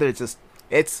it together,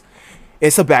 it's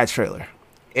a bad trailer.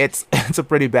 It's a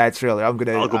pretty bad trailer. I'll go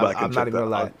back and I'm check not even gonna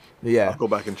lie. I'll go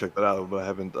back and check that out, but I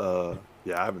haven't. I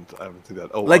haven't seen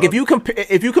that. Oh, like if you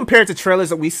compare it to trailers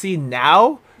that we see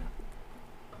now,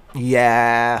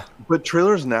 yeah. But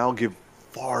trailers now give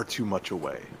far too much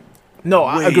away. No,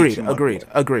 agreed. So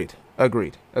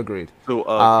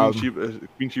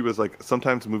Queen Sheba is like,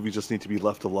 sometimes movies just need to be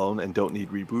left alone and don't need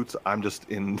reboots. I'm just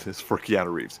in this for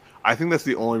Keanu Reeves. I think that's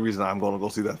the only reason I'm going to go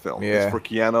see that film. Yeah. It's for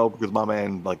Keanu, because my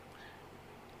man, like,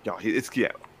 it's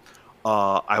Keanu.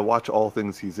 I watch all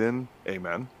things he's in.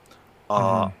 Amen.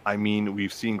 I mean,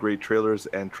 we've seen great trailers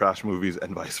and trash movies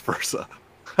and vice versa.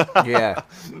 Yeah.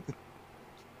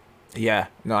 Yeah.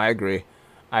 No, I agree.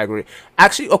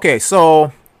 Actually, okay,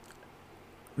 so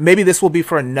maybe this will be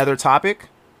for another topic.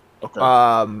 Okay.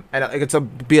 And it's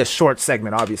be a short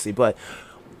segment, obviously. But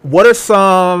what are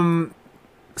some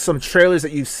trailers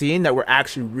that you've seen that were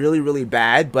actually really, really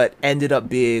bad, but ended up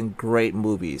being great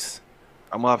movies?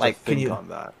 I'm gonna have to think on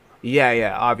that.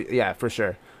 Yeah, for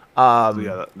sure. I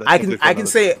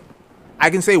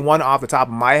can say one off the top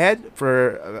of my head.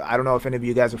 I don't know if any of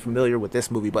you guys are familiar with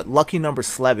this movie, but Lucky Number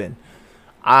 11.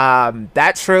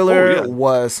 That trailer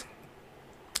was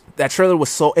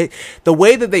so the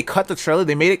way that they cut the trailer,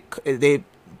 they made it,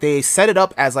 they set it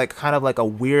up as like kind of like a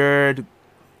weird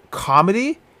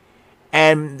comedy,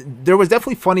 and there was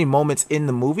definitely funny moments in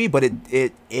the movie, but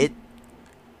it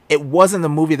wasn't the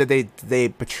movie that they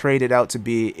portrayed it out to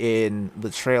be in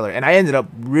the trailer, and I ended up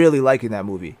really liking that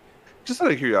movie. Just out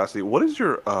of curiosity, what is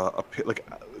your like?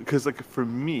 Because like for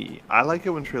me, I like it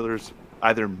when trailers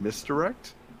either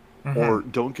misdirect or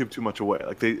don't give too much away.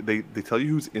 Like they tell you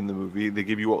who's in the movie, they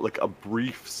give you like a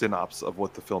brief synopsis of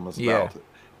what the film is about,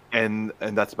 and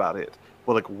that's about it.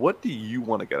 But like, what do you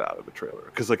want to get out of a trailer?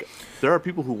 Because like there are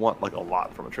people who want like a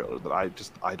lot from a trailer that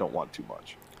I don't want too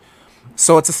much.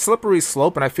 So it's a slippery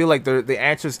slope, and I feel like the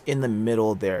answer's in the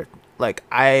middle there. Like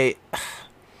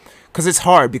because it's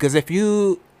hard, because if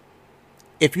you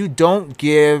don't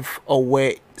give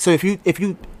away, so if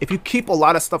you keep a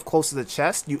lot of stuff close to the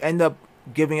chest, you end up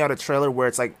giving out a trailer where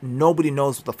it's like nobody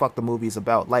knows what the fuck the movie is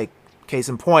about. Like, case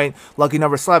in point, Lucky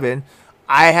Number 11.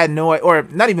 I had no, or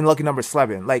not even Lucky Number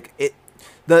 11. Like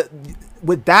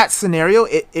with that scenario,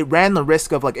 it ran the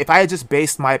risk of like, if I had just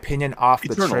based my opinion off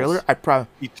the trailer,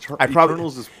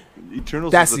 Eternals is the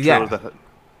trailer that.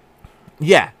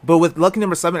 Yeah, but with Lucky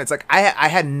Number 11, it's like I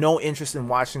had no interest in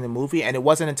watching the movie, and it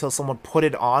wasn't until someone put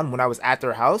it on when I was at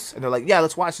their house, and they're like, "Yeah,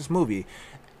 let's watch this movie."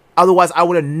 Otherwise, I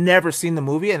would have never seen the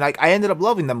movie, and like I ended up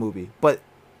loving the movie. But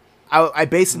I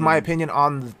based my opinion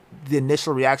on the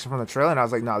initial reaction from the trailer, and I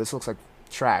was like, "No, this looks like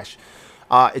trash."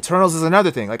 Eternals is another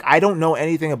thing. Like, I don't know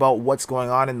anything about what's going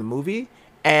on in the movie,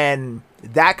 and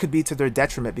that could be to their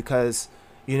detriment, because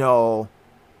a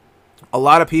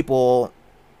lot of people,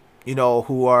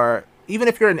 who are, even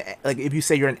if you're if you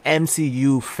say you're an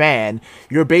MCU fan,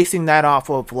 you're basing that off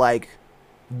of like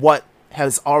what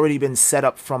has already been set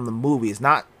up from the movies,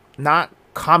 not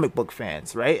comic book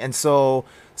fans, right? And so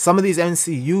some of these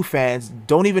MCU fans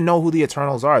don't even know who the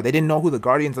Eternals are. They didn't know who the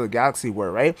Guardians of the Galaxy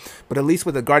were, right? But at least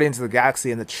with the Guardians of the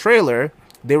Galaxy in the trailer,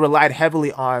 they relied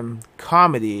heavily on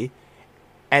comedy,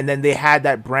 and then they had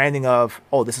that branding of,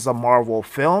 oh, this is a Marvel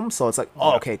film, so it's like,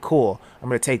 oh, Yeah. okay, cool, I'm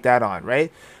gonna take that on,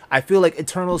 right? I feel like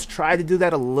Eternals tried to do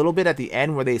that a little bit at the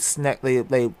end, where they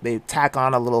tack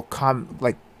on a little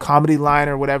comedy line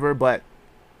or whatever, but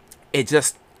it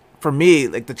just, for me,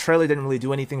 like, the trailer didn't really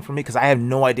do anything for me because I have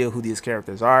no idea who these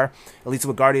characters are. At least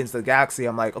with Guardians of the Galaxy,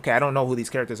 I'm like, okay, I don't know who these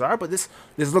characters are, but this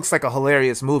looks like a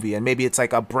hilarious movie, and maybe it's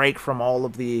like a break from all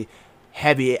of the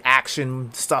heavy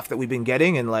action stuff that we've been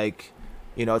getting, and like,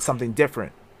 it's something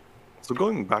different. So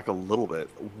going back a little bit,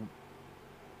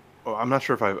 I'm not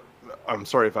sure if I'm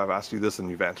sorry if I've asked you this and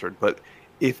you've answered, but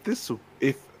if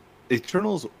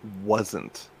Eternals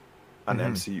wasn't an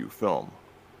MCU film,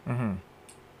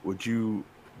 would you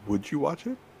watch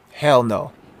it? Hell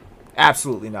no,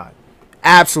 absolutely not,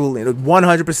 absolutely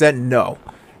 100% no.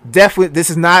 Definitely,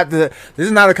 this is not the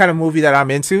kind of movie that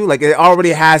I'm into. Like, it already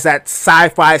has that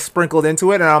sci-fi sprinkled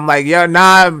into it, and I'm like, yeah,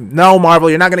 nah, no, Marvel,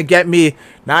 you're not gonna get me,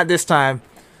 not this time.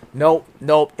 Nope.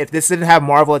 If this didn't have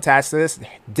Marvel attached to this,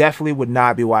 definitely would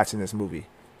not be watching this movie.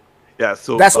 Yeah,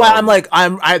 so that's why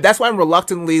that's why I'm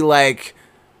reluctantly like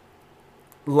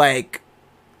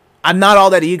I'm not all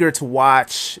that eager to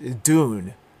watch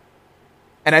Dune.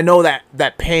 And I know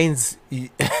that pains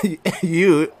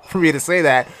you for me to say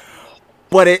that,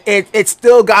 but it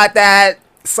still got that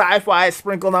sci-fi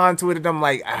sprinkled onto it, and I'm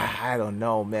like, I don't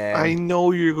know, man. I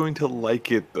know you're going to like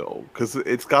it though, because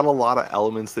it's got a lot of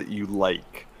elements that you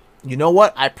like. You know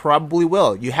what? I probably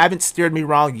will. You haven't steered me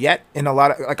wrong yet. In a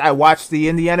lot of, like, I watched the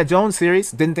Indiana Jones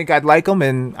series, didn't think I'd like them,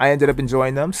 and I ended up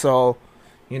enjoying them. So,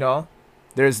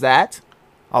 there's that.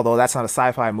 Although that's not a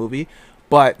sci-fi movie,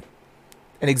 but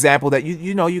an example that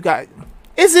you got.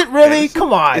 Is it really? Fantasy?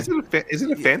 Come on. Is it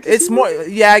a fantasy? It's more.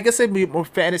 Yeah, I guess it'd be more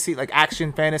fantasy, like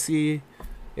action fantasy,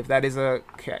 if that is a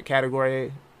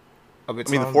category of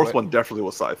its own. The fourth one definitely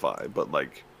was sci-fi, but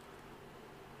like.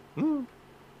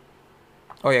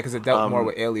 Oh yeah, because it dealt more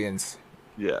with aliens.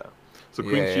 Yeah. So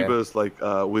Queen Sheba is like,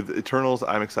 with Eternals,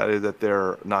 I'm excited that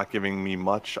they're not giving me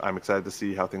much. I'm excited to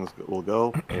see how things will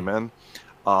go. Amen.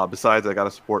 Besides, I gotta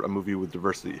support a movie with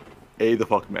diversity. The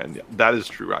fuck man, yeah, that is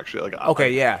true actually.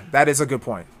 Like, yeah, that is a good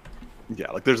point. Yeah,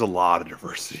 like there's a lot of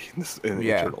diversity in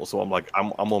Eternals, so I'm like,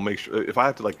 I'm gonna make sure if I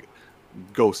have to like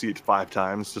go see it 5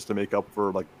 times just to make up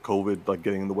for like COVID like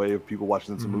getting in the way of people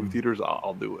watching this in movie theaters,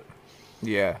 I'll do it.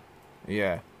 Yeah.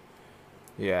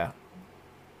 A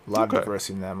lot of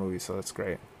diversity in that movie, so that's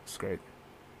great. It's great.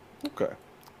 Okay.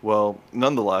 Well,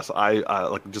 nonetheless, I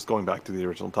like, just going back to the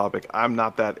original topic, I'm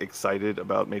not that excited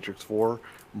about Matrix 4,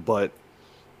 but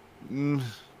here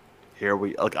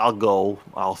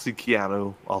I'll see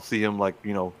Keanu, I'll see him like,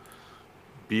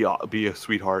 be a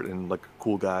sweetheart and like a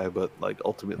cool guy, but like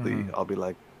ultimately I'll be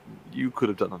like, you could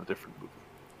have done a different movie.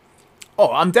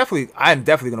 Oh, I'm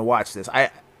definitely gonna watch this.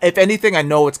 If anything, I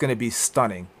know it's gonna be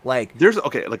stunning. Like,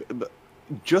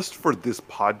 just for this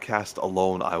podcast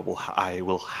alone, I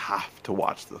will have to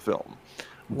watch the film.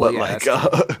 Well,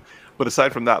 but but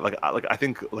aside from that, I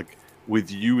think like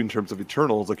with you in terms of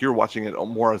Eternals, like you're watching it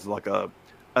more as like a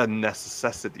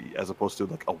necessity as opposed to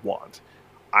like a want.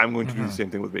 I'm going to do the same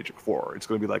thing with Matrix 4. It's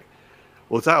going to be like,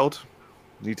 well, it's out,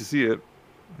 need to see it.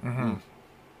 And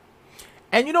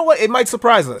you know what? It might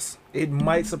surprise us.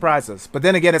 But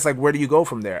then again, it's like, where do you go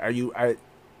from there?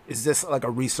 Is this like a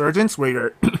resurgence where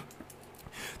you're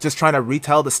just trying to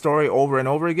retell the story over and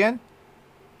over again?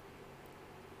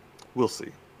 We'll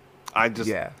see. I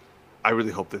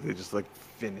really hope that they just like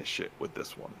finish it with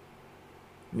this one.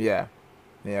 Yeah.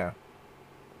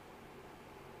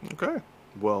 Okay.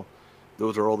 Well,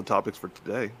 those are all the topics for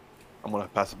today. I'm gonna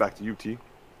pass it back to you, T.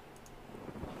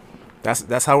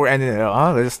 That's how we're ending it,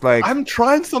 huh? Just like, I'm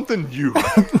trying something new.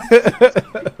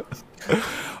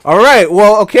 All right.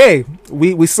 Well, okay.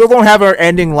 We still don't have our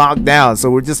ending locked down, so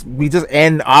we just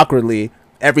end awkwardly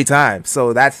every time.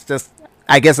 So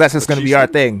I guess that's just gonna be our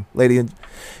thing, lady.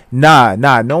 Nah.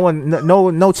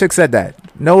 No chick said that.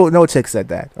 No chick said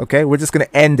that. Okay. We're just gonna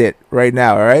end it right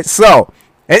now. All right. So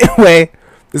anyway,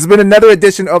 this has been another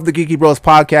edition of the Geeky Bros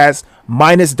podcast.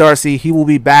 Minus Darcy. He will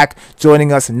be back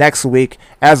joining us next week.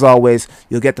 As always,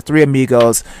 you'll get the 3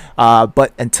 amigos.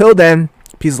 But until then,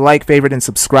 please like, favorite, and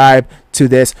subscribe to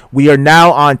this. We are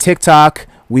now on TikTok.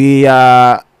 We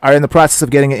are in the process of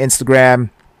getting an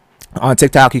Instagram. On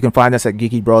TikTok, you can find us at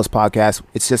Geeky Bros Podcast.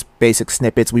 It's just basic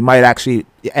snippets. We might actually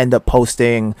end up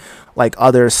posting like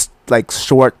other like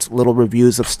short little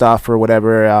reviews of stuff or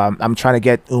whatever. I'm trying to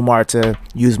get Umar to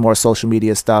use more social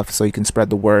media stuff so he can spread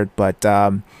the word, but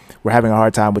we're having a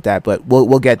hard time with that. But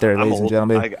we'll get there, ladies and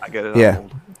gentlemen. I get it. Yeah.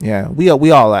 Yeah,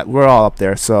 we're all up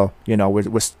there. So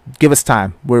we're give us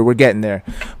time. We're getting there.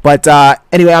 But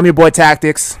anyway, I'm your boy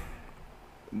Tactics.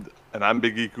 And I'm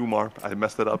Big E Kumar. I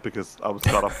messed it up because I was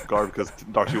caught off guard because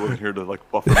Darcy wasn't here to like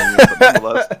buffer me. But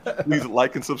nonetheless, please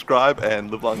like and subscribe and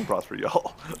live long and prosper,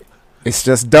 y'all. It's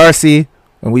just Darcy,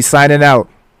 and we signing out.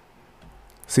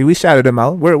 See, we shouted him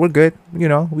out. We're good.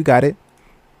 We got it.